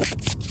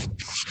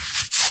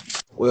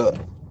 Well,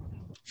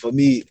 for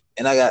me,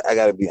 and I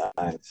gotta be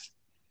honest.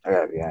 I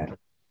gotta be honest.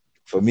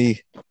 For me,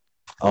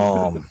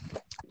 um,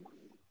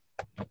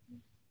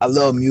 I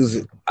love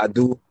music. I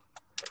do,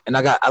 and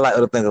I like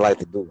other things I like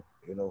to do.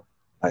 You know,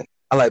 like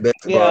I like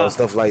basketball and Yeah,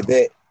 stuff like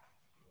that.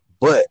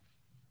 But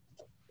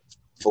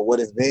for what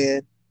it's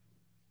been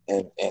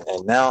and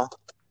now,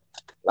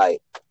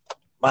 like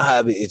my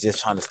hobby is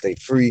just trying to stay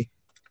free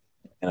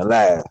and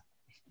alive.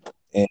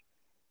 And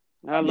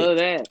I yeah, love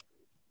that.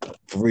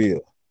 for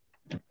real.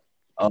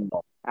 Um,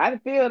 I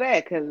feel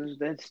that because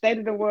the state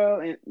of the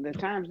world and the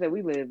times that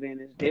we live in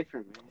is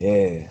different, man.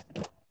 yeah,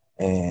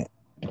 and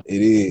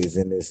it is,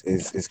 and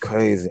it's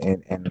crazy,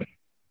 and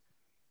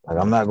like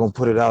I'm not gonna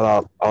put it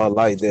out all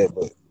like that,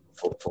 but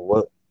for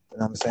what you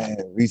know what I'm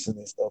saying,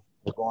 recently stuff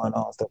was going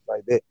on, stuff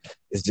like that.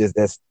 It's just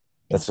that's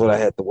what I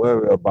had to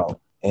worry about,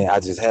 and I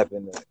just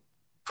happened to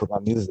put my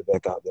music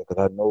back out there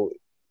because I know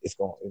it's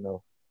going,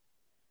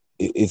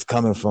 it's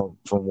coming from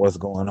what's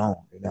going on.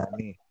 You know what I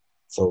mean?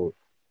 So,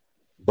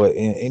 but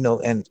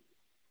and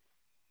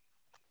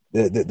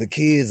the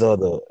kids are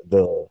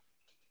the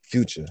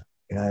future.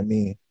 You know what I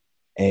mean?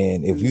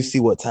 And if you Mm-hmm. see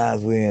what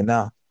times we're in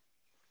now,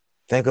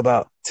 think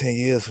about 10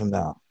 years from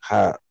now,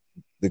 how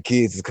the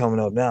kids is coming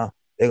up now,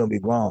 they're gonna be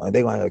grown and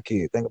they're gonna have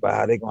kids. Think about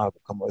how they're gonna have to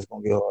come up. It's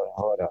gonna get harder and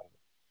harder.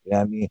 You know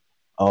what I mean?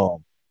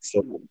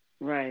 So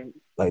Right.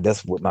 Like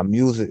that's what my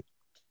music,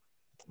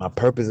 my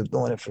purpose of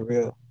doing it for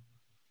real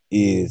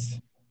is.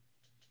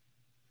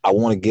 I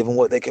want to give them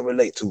what they can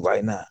relate to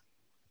right now.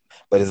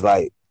 But it's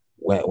like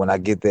when I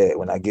get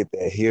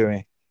that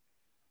hearing,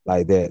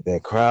 like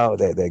that crowd,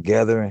 that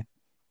gathering,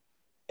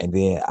 and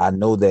then I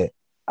know that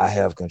I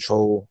have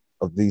control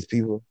of these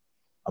people.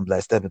 I'm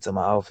like, step into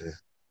my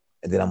office,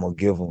 and then I'm gonna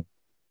give them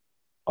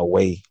a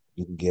way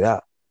you can get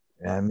out.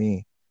 You know what I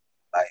mean?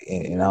 Like,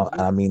 and Mm-hmm.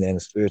 I mean that in a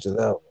spiritual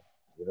level.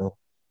 You know,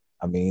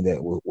 I mean that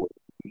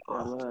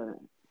I love it.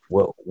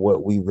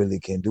 what we really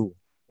can do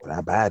with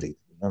our bodies.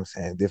 You know what I'm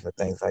saying? Different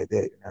things like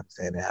that. You know what I'm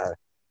saying? And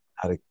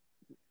how to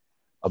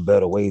a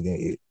better way than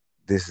it.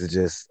 This is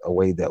just a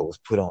way that was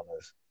put on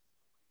us.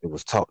 It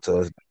was taught to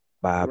us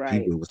by our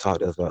Right. people. It was taught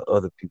to us by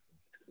other people,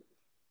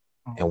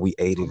 and we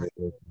ate it.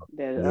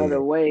 There's Yeah,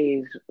 other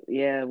ways.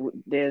 Yeah,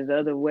 there's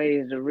other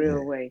ways, the yeah.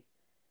 real way.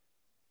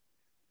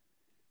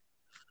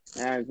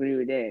 I agree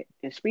with that.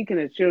 And speaking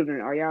of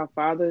children, are y'all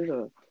fathers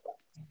or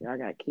y'all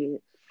got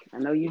kids? I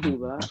know you do,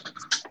 Bob.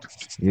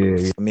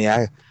 Yeah. I mean,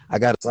 I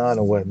got a son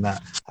or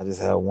whatnot. I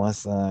just have one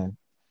son.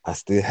 I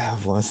still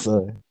have one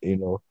son. You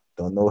know,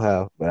 don't know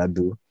how, but I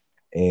do.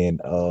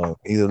 And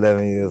he's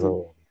 11 years Mm-hmm.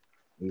 old.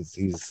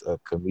 He's a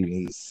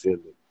comedian. He's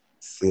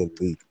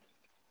silly.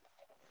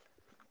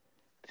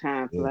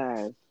 Time Yeah,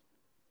 flies.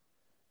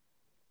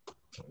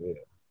 yeah.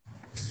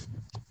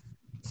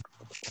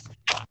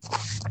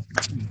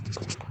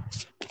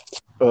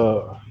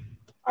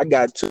 I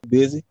got too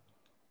busy.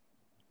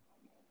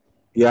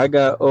 Yeah, I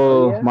got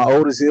Oh yeah? my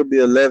oldest, he'll be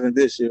 11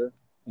 this year,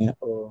 and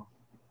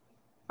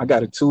I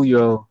got a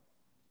 2-year-old.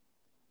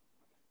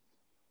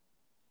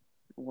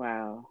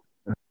 Wow.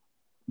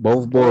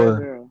 Both Boy or boys.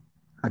 girl?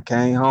 I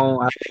came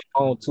home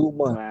 2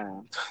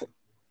 months.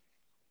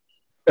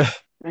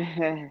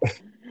 Wow.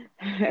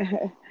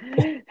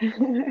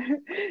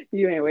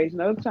 You ain't waste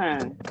no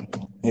time.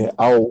 Yeah.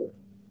 Oh,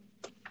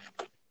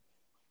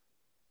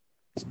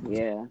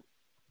 Yeah.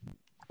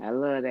 I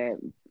love that.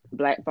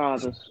 Black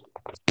fathers.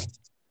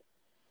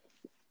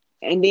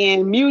 And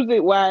then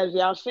music wise,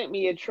 y'all sent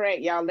me a track,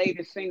 y'all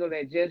latest single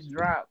that just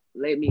dropped,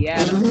 Let Me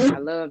At 'Em. I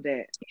love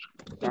that.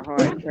 It's a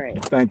hard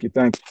track. thank you.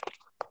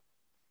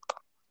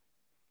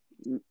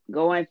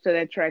 Go into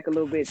that track a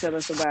little bit. Tell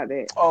us about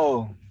that.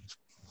 Oh,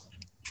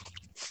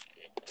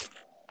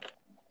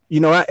 you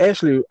know, I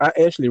actually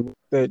wrote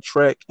that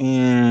track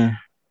in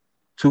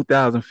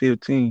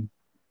 2015.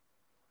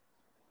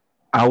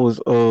 I was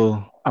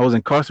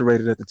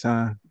incarcerated at the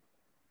time,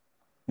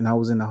 and I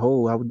was in the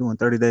hole. I was doing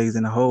 30 days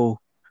in the hole.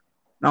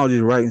 And I was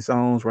just writing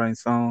songs.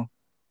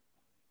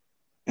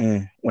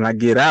 And when I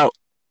get out,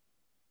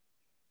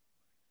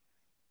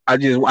 I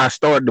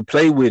started to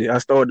play with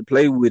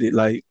it.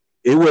 Like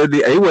it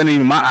wasn't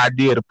even my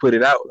idea to put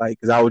it out. Like,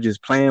 cause I was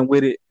just playing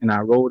with it, and I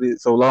wrote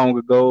it so long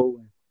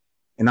ago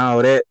and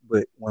all that.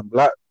 But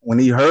when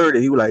he heard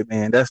it, he was like,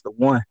 "Man, that's the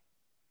one."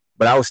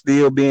 But I was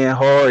still being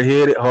hard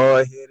headed,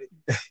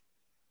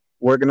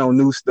 working on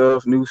new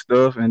stuff,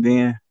 and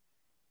then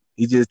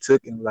he just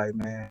took it like,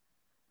 "Man,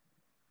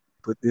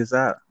 put this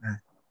out." Man.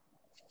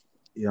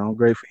 Yeah, I'm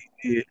grateful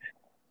he did.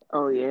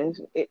 Oh yes,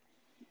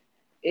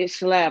 it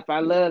slap. I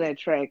love that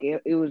track.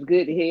 It was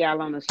good to hear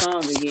y'all on the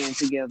song again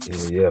together.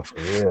 Yeah, for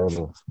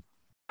real.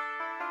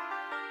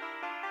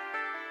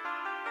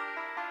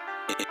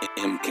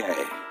 MK.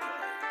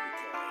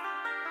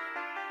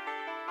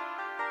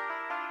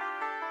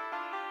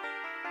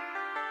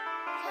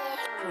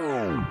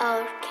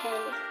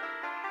 Okay.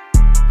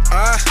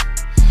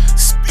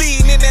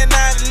 Speeding in that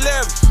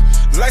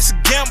 911. Life's a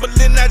gamble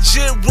and I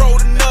just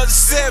rolled another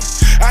 7.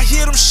 I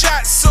hear them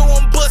shots, so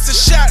I'm busting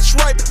shots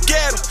right back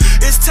at them.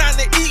 It's time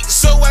to eat,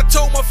 so I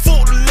told my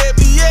food to let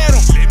me at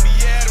them.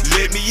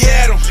 Let me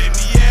at them.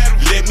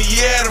 Let me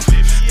at them.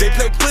 They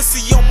play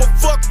pussy on my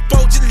fucking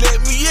boat, just let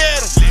me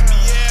at them.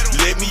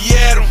 Let me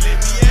at them.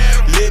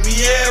 Let me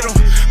at them.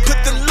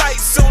 Put the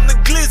lights on the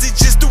glizzy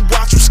just to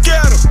watch them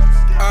scatter.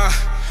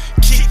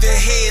 Keep their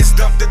heads,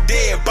 dump the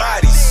dead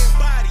bodies.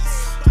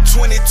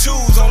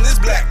 22s on this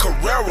black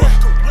Carrera.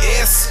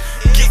 Yes,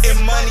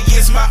 getting money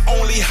is my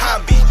only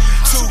hobby.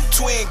 2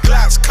 twin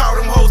Glocks, call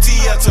them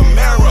Hotel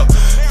Tamara.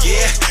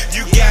 Yeah,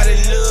 you got a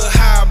little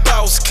high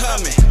boss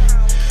coming.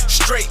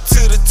 Straight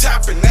to the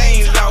top and I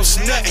ain't lost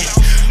nothing.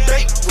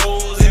 Bank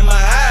rolls in my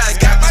eyes,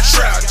 got my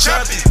trap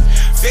jumping.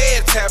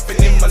 Fed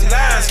tapping in my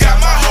lines, got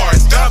my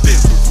heart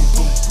thumping.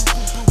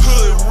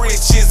 Hood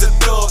rich is a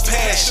thug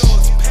passion.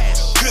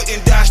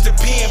 Couldn't dodge the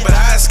pen, but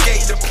I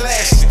escaped the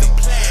plastic.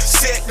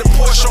 Set the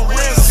Porsche on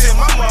rims in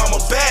my mama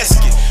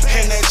basket.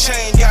 And that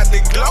chain got the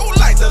glow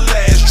like the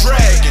last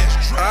dragon.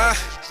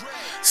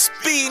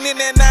 Speeding in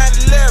that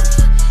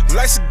 911.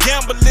 Life's a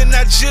gamble and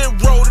I just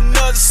rolled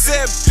another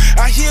 7.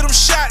 I hear them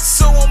shots,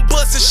 so I'm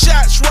busting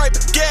shots right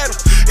back at them.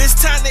 It's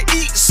time to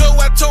eat, so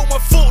I told my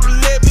food to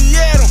let me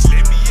at them.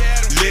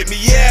 Let me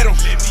at them.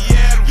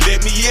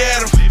 Let me at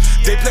them.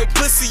 They play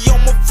pussy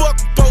on my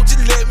fucking boat,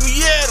 just let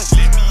me at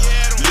them.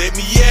 Let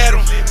me at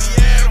them.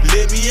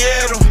 Let me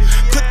at them.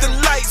 Put the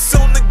lights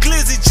on the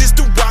glizzy just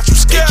to watch them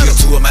scatter. They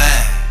killed 2 of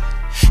mine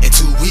in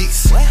 2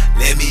 weeks.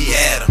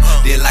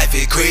 life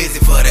is crazy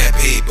for that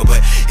paper,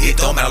 but it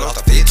don't matter. I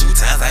lost a fit 2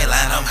 times. I ain't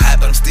lying, I'm hot,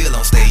 but I'm still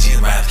on stage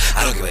in rhymes.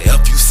 I don't give a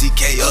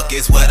F-U-C-K up,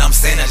 guess what I'm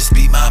saying? I just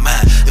speak my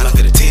mind. If I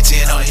feel the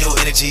tension on your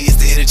energy, it's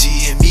the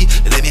energy in me,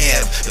 then let me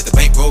have it. If the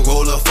bankroll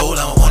roll up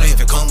fold, I don't want it. If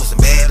it comes with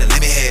some bad, then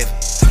let me have it.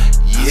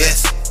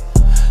 Yes,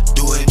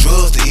 doing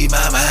drugs to eat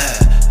my mind.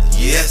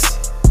 Yes,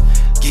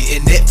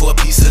 getting that for a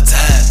piece of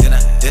time.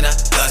 Then I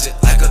dodge it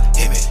like a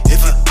Hemi.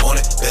 If you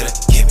want it, better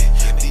give me.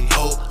 The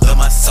whole of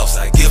my sauce,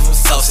 I give them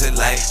sauce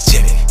like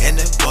Jimmy. And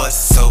the boys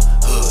so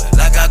hood,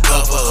 like I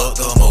cover up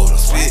the motor.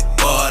 Spit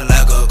bar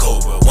like a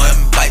cobra. One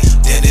bite,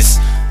 then it's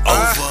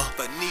over.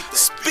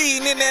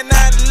 Speeding in that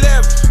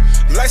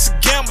 911, life's a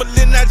gamble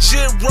and I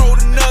just rolled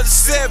another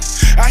 7.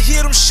 I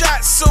hear them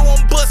shots, so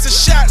I'm busting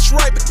shots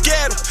right back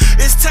at them.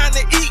 It's time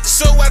to eat,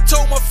 so I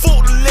told my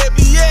food to let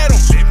me at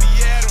them.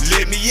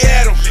 Let me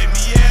at them.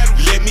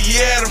 Let me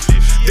at them.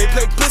 They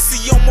play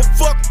pussy on my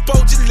fucking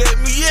boat, just let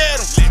me at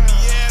them.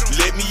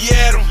 Let me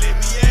at them.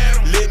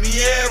 Let me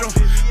at them.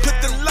 Put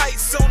the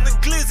lights on the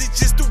glizzy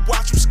just to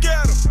watch them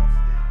scatter.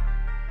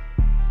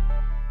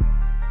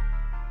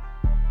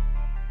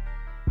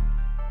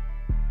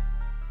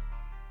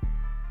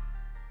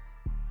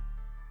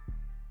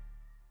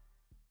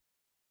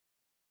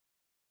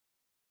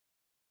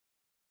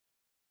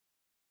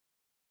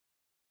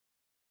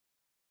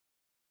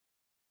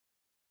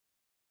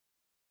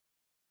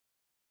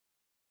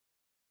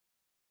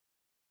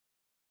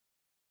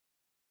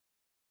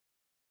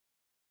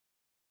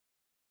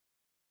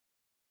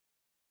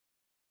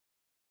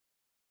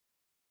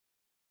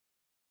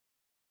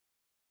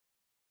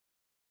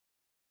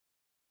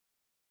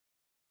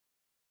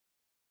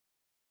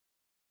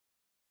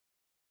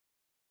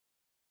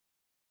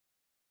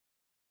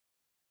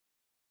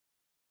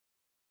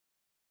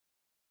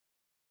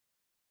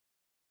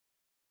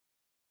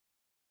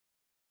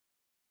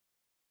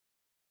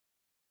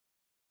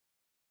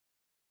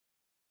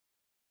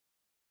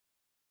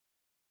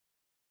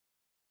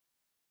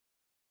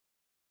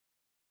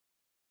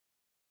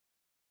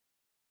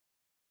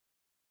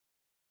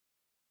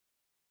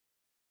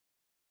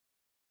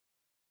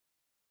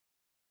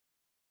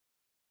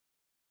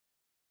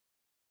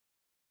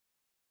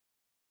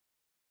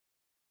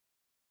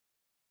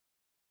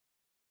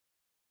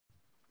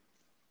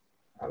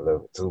 I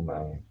love it too,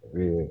 man. For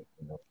real, you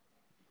know.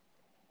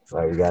 It's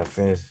like we gotta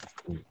finish,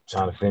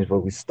 trying to finish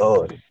what we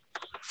started.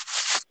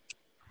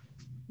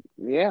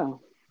 Yeah.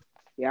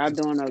 Y'all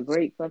doing a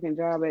great fucking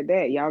job at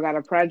that. Y'all got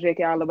a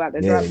project y'all about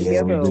to Yeah, drop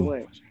yeah, together we or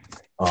do.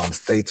 what?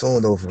 Stay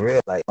tuned though, for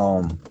real. Like,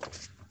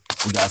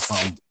 we got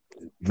something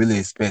really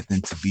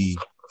expecting to be.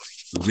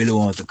 We really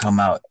want it to come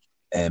out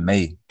in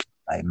May,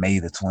 like May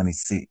the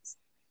 26th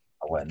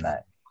or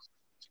whatnot.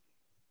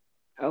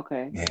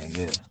 Okay.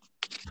 Yeah,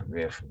 for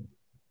real.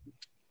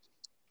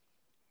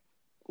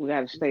 We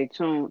gotta stay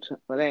tuned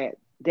for that.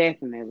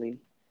 Definitely.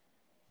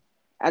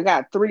 I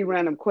got 3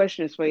 random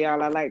questions for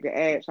y'all I like to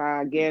ask.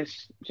 I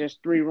guess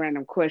just 3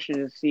 random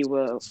questions to see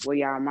where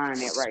y'all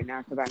mind at right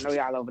now, because I know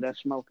y'all over there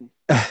smoking.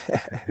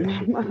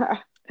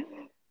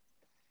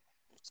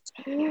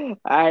 All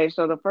right,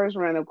 so the first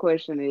random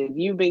question is: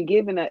 you've been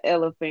given an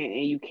elephant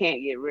and you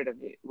can't get rid of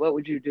it. What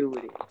would you do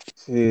with it?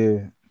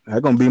 Yeah,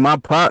 that's gonna be my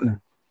partner.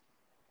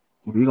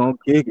 We gonna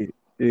kick it.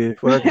 Yeah,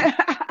 fuck it.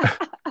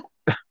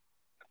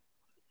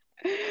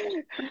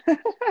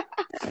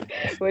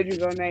 What you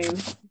gonna name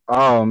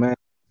Oh man,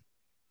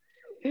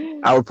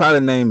 I would probably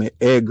name it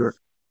Edgar.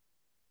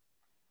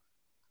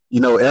 You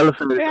know,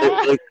 elephant is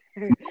it?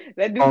 you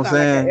That know do what I'm sound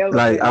like an saying?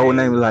 Like elephant I would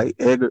name it name. like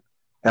Edgar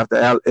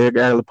after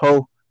Edgar Allan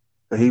Poe.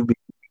 He be,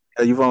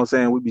 you know what I'm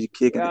saying? We be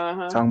kicking it,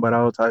 Uh-huh. talking about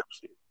all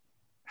types of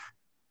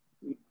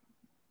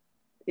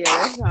Yeah,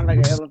 that sounds like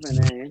an elephant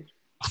name.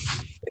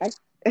 I,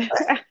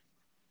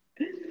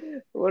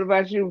 what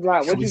about you,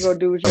 Block? What you gonna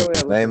do with your Name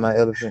elephant? my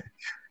elephant.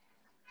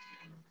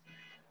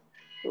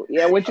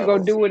 Yeah, what you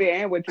gonna Oh, do with it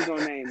and what you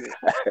gonna name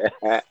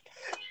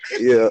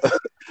yeah,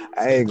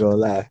 I ain't gonna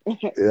lie.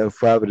 Yeah,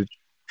 probably.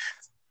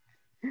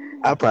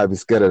 I probably be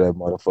scared of that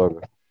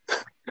motherfucker.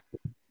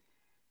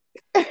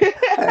 I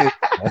it?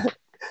 ain't,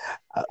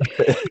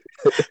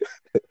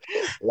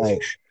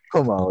 like,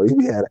 come on,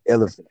 you had an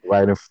elephant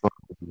right in front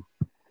of you,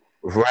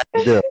 right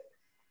there.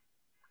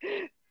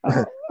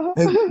 a,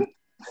 A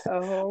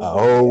a whole fucking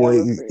whole way,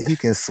 elephant. he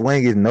can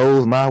swing his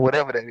nose, mouth,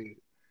 whatever that is.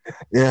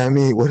 Yeah, I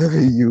mean, whatever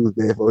he used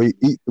there for, he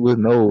eat through his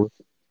nose.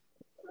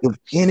 If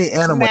any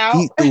animal Now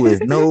eat through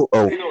his nose,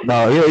 oh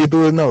no, he eat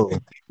through his nose.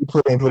 He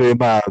put it in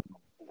mouth.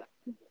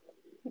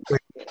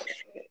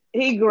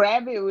 he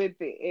grab it with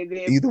it and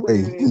then Either put way,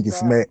 it in he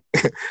his can mouth.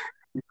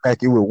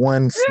 smack you with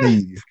one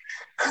sneeze,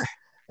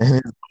 and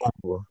it's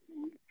over.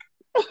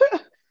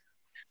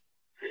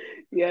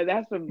 Yeah, I'm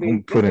that's a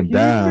putting huge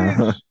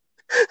down.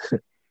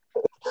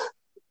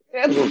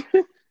 bitch.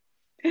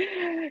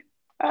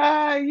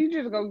 You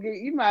just gonna get.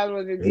 You might as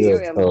well just get Yeah,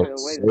 your elephant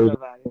away to save,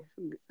 somebody.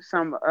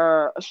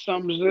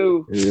 Some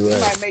zoo. you're You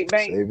right. might make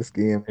bank. Save the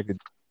skin, make it.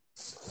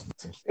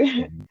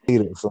 Some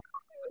meat or something.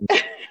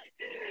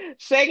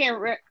 Second,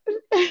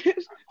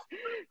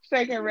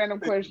 Second random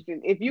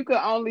question. If you could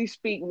only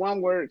speak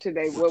one word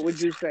today, what would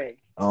you say?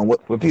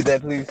 Repeat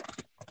that, please.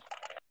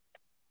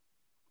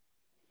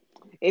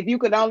 If you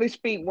could only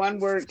speak one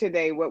word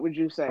today, what would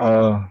you say?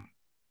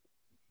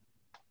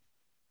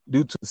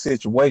 Due to the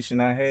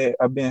situation I had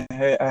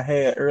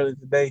earlier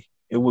today,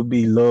 it would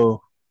be love.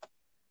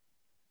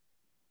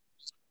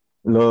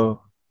 Love.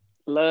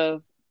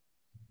 Love.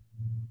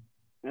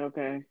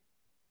 Okay.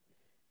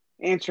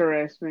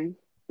 Interesting.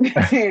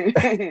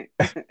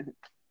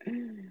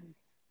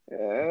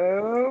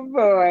 Oh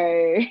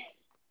boy.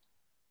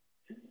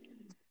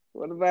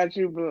 What about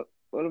you,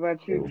 what about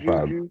It you, would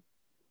probably, Juju?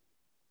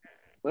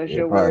 What's it'd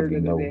your probably word be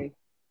of the no. day?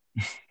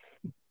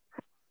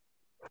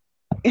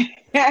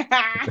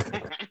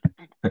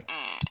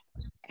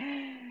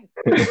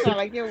 That sound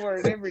like your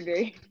word every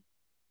day.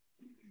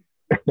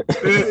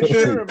 You were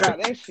sure about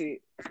that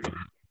shit.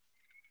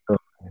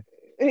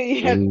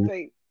 You have to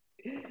think.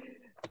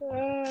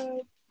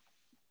 All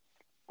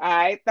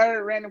right,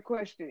 third random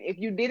question. If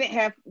you didn't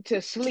have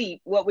to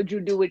sleep, what would you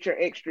do with your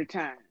extra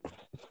time?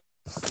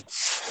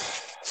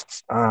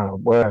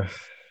 Boy,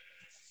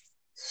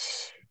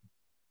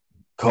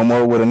 come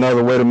up with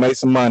another way to make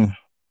some money.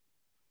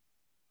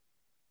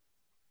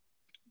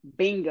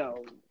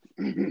 Bingo.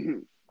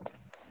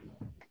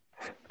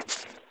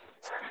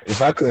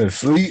 If I couldn't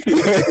sleep,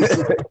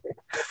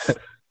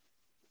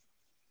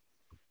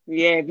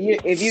 Yeah,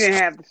 if you didn't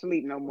have to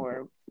sleep no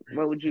more,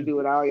 what would you do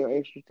with all your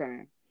extra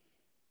time?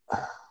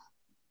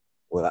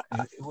 well,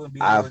 It wouldn't be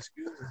no I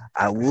excuse.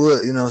 I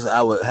would, so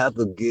I would have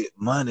to get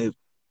money,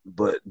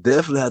 but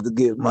definitely have to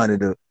get money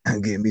to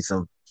get me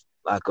some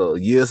like a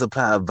year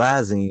supply of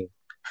Visine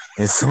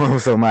and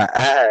some my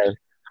eyes.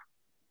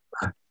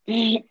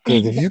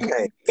 Because if you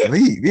can't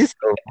sleep, this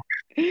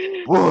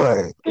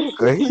boy,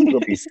 you gonna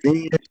be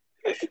seeing,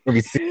 gonna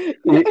be seeing.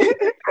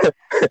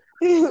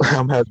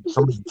 I'm having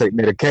to take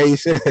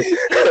medication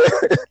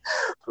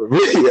for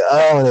real,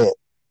 all that.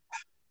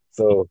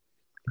 So,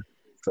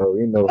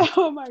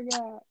 Oh my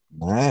god.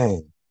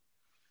 man,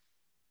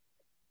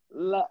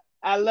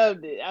 I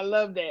loved it. I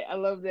love that. I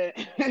love that.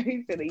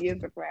 He said a year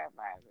supply of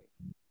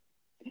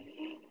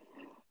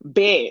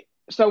Bet.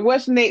 So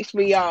what's next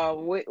for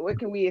y'all? What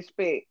can we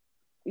expect?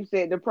 You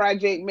said the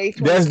project May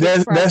That's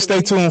 26th, that's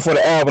stay possibly. tuned for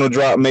the album to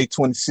drop May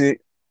 26th.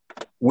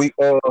 We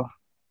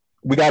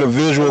we got a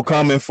visual Okay.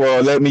 coming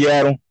for Let Me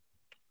At 'Em.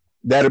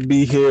 That'll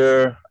be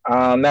here.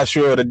 I'm not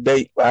sure of the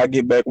date, but I'll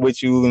get back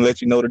with you and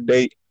let you know the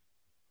date.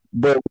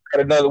 But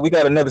we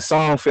got another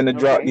song finna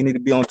drop. You Okay. need to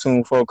be on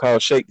tune for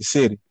called Shake the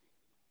City.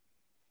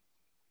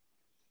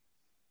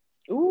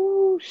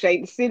 Ooh,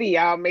 Shake the City,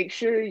 y'all. Make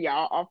sure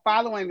y'all are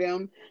following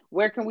them.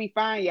 Where can we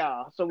find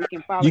y'all so we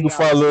can follow You can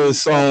y'all and follow be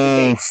us up to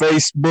on date?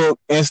 Facebook,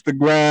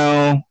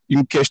 Instagram. You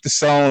can catch the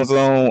songs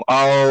on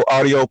all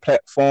audio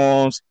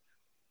platforms.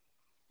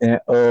 And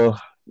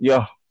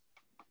yeah,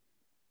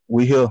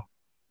 we here.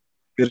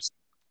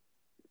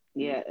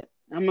 Yeah.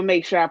 I'm gonna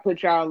make sure I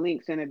put y'all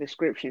links in the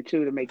description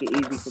too to make it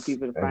easy for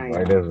people to that's find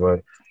right, y'all. that's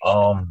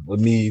right. With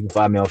me, you can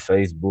find me on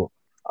Facebook,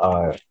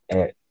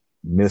 at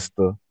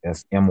Mister.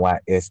 That's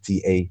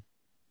Mysta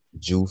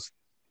Juice.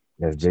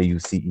 That's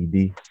Juced.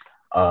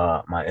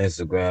 My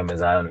Instagram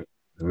is on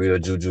Real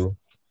Juju.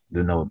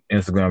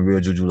 Instagram Real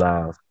Juju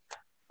Live.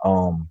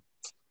 Um,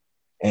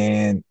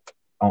 and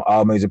on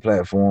all major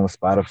platforms,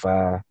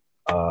 Spotify,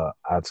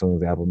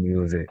 iTunes, Apple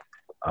Music,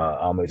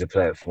 all major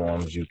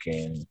platforms, you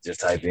can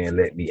just type in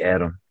 "Let Me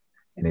At 'Em,"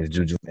 and it's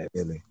Juju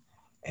Milli,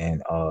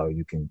 and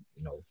you can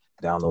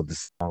download the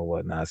song or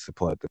whatnot,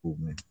 support the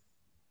movement,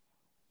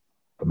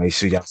 but make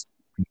sure y'all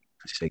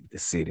shake the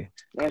city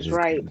because That's it's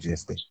right.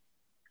 just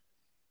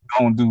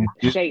Gonna do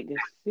it. Shake the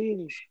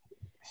City.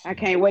 I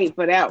can't wait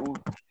for that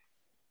one.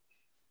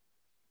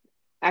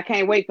 I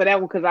can't wait for that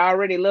one because I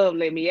already love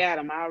Let Me At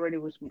 'Em. I already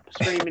was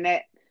streaming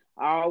that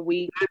all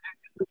week.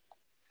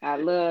 I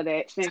love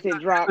that. Since it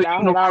dropped,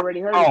 I had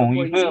already heard it Oh,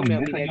 before you you feel me?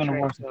 emailed It's me a that track.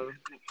 universal. So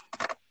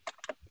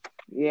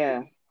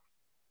yeah,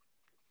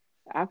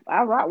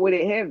 I rock with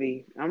it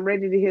heavy. I'm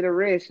ready to hit the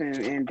rest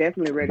and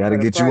definitely ready gotta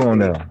for the get you on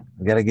project. there.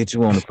 We gotta get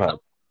you on the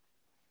project.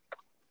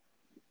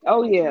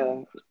 Oh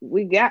yeah,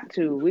 we got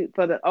to. We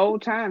for the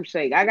old time's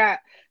sake. I got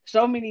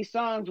so many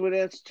songs with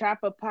us: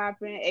 Chopper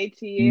Poppin',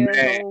 ATL,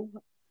 Man, Ho,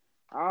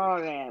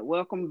 all that.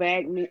 Welcome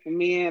back, me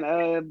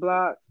and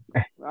Block,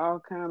 all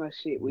kind of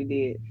shit we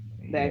did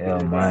back in Yeah,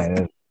 the day.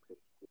 man.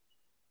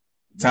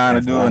 time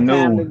to That's do a Now right. new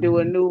time to one. do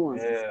a new one.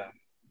 Yeah.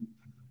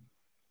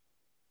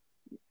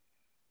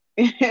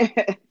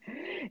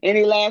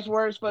 Any last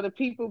words for the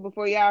people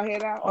before y'all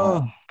head out?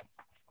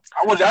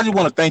 I just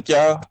want to thank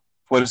y'all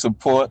for the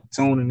support,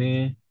 tuning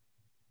in,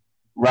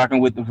 rocking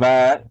with the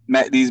vibe,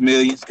 make these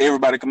millions.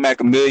 Everybody can make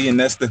a million.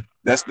 That's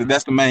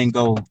the main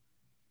goal.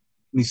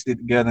 We stick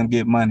together and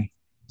get money.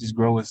 Just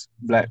grow as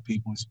black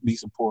people and be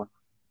supportive.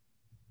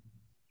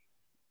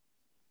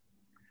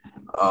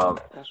 Um,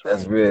 That's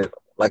that's right. real.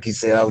 Like he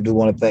said, I do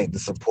want to thank the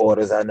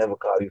supporters. I never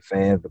call you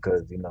fans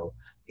because you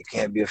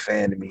can't be a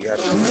fan to me. You have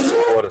to be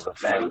supporters of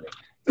family.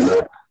 You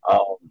know?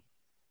 Um,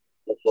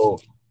 so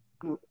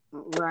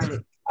Right.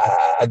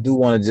 I do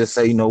want to just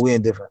say, we're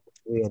in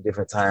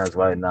different times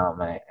right now,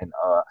 man, and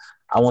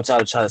I want y'all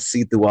to try to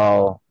see through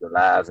all the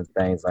lies and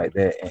things like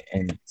that,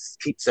 and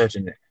keep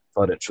searching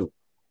for the truth.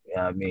 You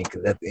know what I mean?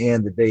 Because at the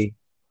end of the day,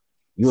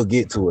 you'll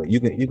get to it. You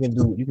can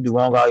do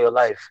wrong all your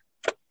life,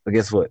 but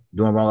guess what?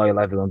 Doing wrong all your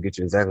life is gonna get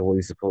you exactly where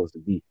you're supposed to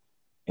be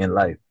in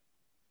life.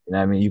 You know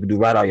what I mean? You can do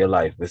right all your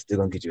life, but it's still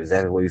gonna get you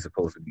exactly where you're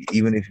supposed to be,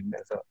 even if you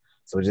mess up.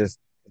 So just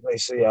make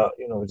sure y'all,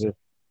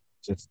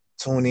 just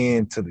tune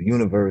in to the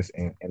universe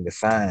and the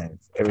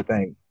signs.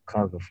 Everything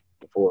comes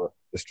before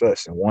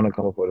destruction. One will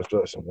come before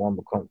destruction. One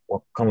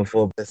will come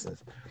before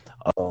blessings.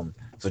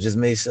 So just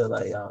make sure,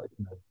 like, y'all,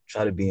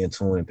 try to be in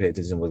tune and pay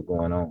attention to what's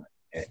going on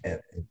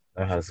and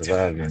learn how to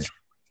survive in it.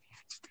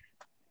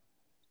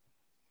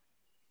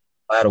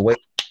 By the way,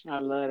 I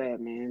love that,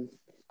 man.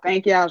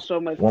 Thank y'all so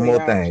much. One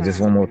more thing.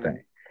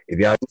 If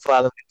y'all do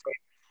follow me,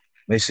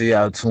 make sure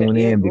y'all tune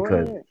in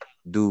because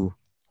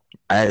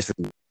I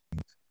actually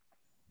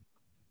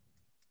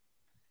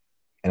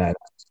and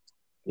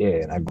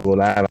I go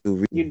live. I do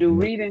reading. You do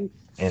reading,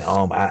 and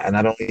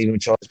I don't even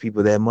charge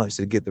people that much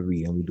to get the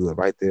reading. We do it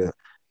right there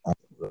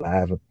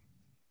live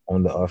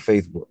on the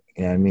Facebook.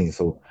 You know what I mean?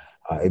 So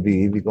it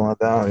be going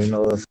down.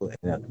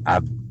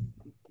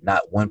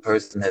 Not one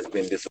person has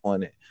been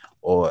disappointed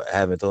or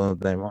haven't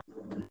told anything wrong,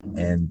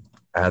 and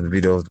I have the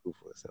videos to prove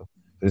for it. So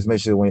just make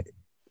sure when.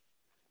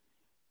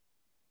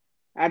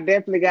 I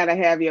definitely gotta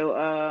have your.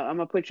 I'm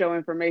gonna put your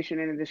information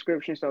in the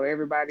description so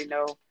everybody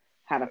know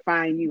how to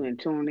find you and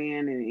tune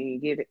in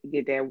and get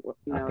that.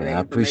 Okay, I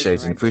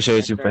appreciate you.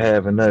 Appreciate you for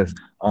having us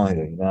on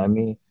here. You know what I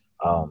mean? It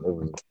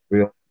was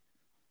real.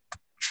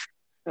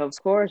 Of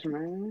course,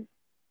 man.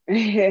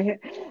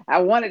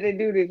 I wanted to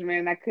do this,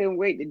 man. I couldn't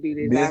wait to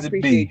do this. I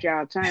appreciate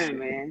y'all time,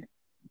 man.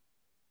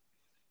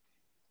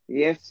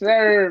 Yes,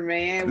 sir,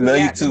 man. Love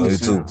you too.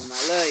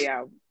 I love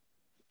y'all.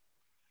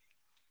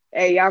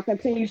 Hey, y'all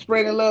continue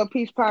spreading love,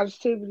 peace,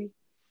 positivity.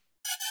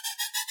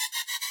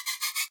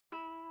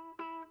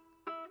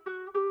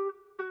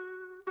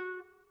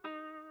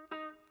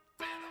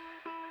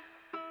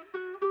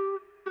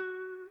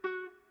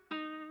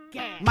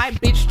 My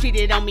bitch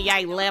cheated on me,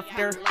 I left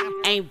her.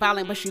 Ain't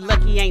violent, but she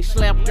lucky ain't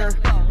slept her.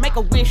 Make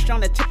a wish on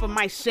the tip of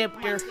my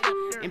scepter.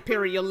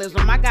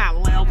 Imperialism, I got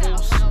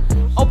levels.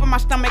 Open my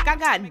stomach, I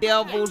got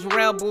devils,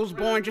 rebels.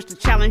 Born just to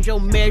challenge your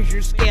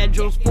measures,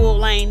 schedules.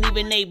 Full ain't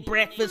even ate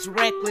breakfast,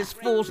 reckless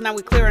fools. Now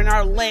we clearing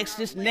our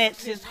Lexus,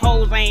 Nexus.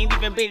 Hoes ain't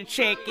even been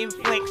checking,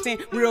 flexing.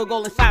 Real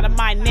gold inside of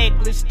my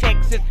necklace,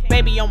 Texas.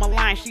 Baby on my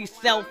line, she's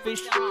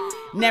selfish.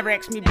 Never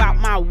ask me about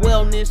my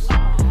wellness.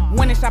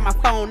 When inside my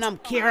phone, I'm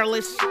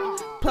careless.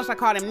 Plus I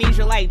caught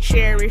amnesia like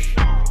Cherish.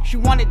 She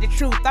wanted the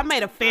truth, I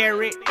made a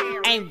ferret.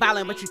 Ain't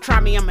violent, but you try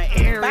me, I'ma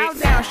air it. Bow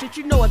down, shit,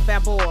 you know it's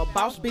bad boy.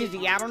 Boss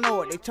busy, I don't know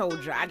what they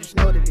told you. I just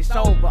know that it's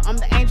over. I'm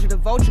the angel, the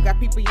vulture. Got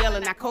people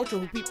yelling at culture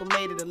who people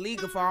made it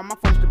illegal for all my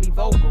folks to be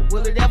vocal.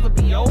 Will it ever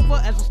be over?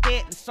 As I stay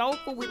at the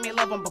sofa, we made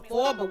love them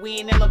before, but we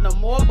ain't in love no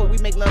more. But we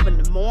make love in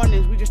the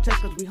mornings. We just touch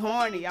cause we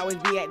horny. Always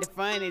be acting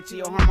funny till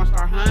your hormones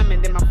start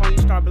humming. Then my phone you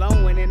start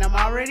blowing and I'm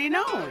already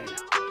knowing.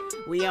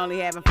 We only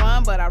having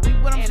fun, but I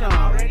reap what I'm sowing.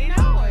 Already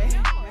know it.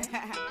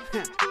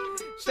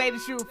 Say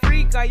that you a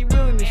freak, are you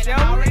willing to show it?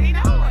 Already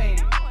know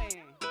it.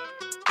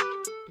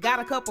 Got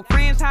a couple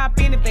friends hop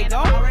in if they go.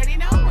 Already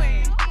know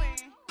it.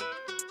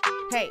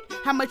 Hey,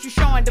 how much you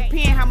showing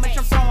depend how much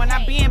I'm throwing.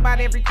 I been by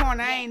every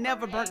corner, I ain't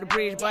never burnt the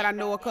bridge, but I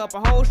know a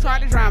couple hoes try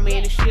to drown me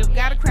in the ship.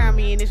 Gotta crown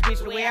me in this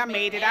bitch the way I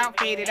made it out,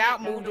 faded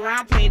out, moved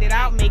around, played it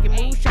out, making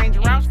moves,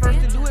 changing routes.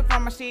 First to do it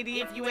from my city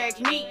if you ask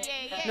me.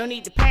 No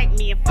need to pack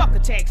me and fuck a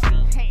taxi.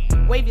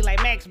 Wavy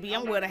like Max B,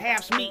 I'm with a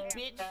half meat.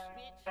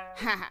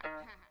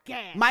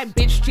 My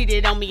bitch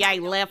cheated on me, I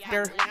left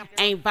her.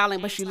 Ain't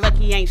violent, but she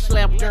lucky ain't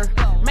slept her.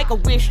 Make a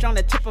wish on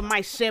the tip of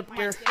my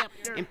scepter.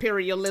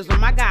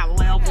 Imperialism, I got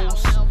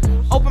levels.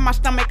 Open my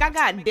stomach, I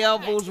got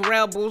devils,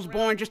 rebels.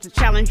 Born just to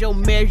challenge your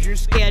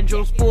measures,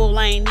 schedules. Full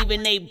ain't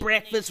even ate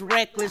breakfast,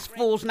 reckless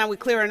fools. Now we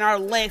clearing our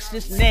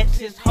Lexus,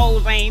 Nexus.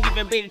 Hoes ain't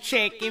even been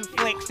checking,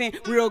 flexing.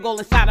 Real gold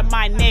inside of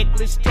my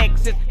necklace,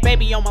 Texas.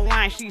 Baby on my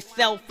line, she's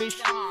selfish.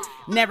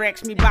 Never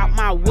ask me about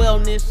my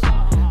wellness.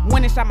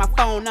 When inside my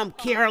phone, I'm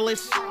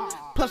careless.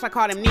 Plus I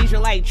caught amnesia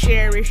like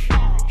Cherish.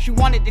 She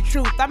wanted the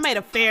truth, I made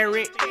a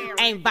ferret.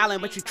 Ain't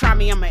violent, but you try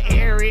me, I'ma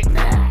air it.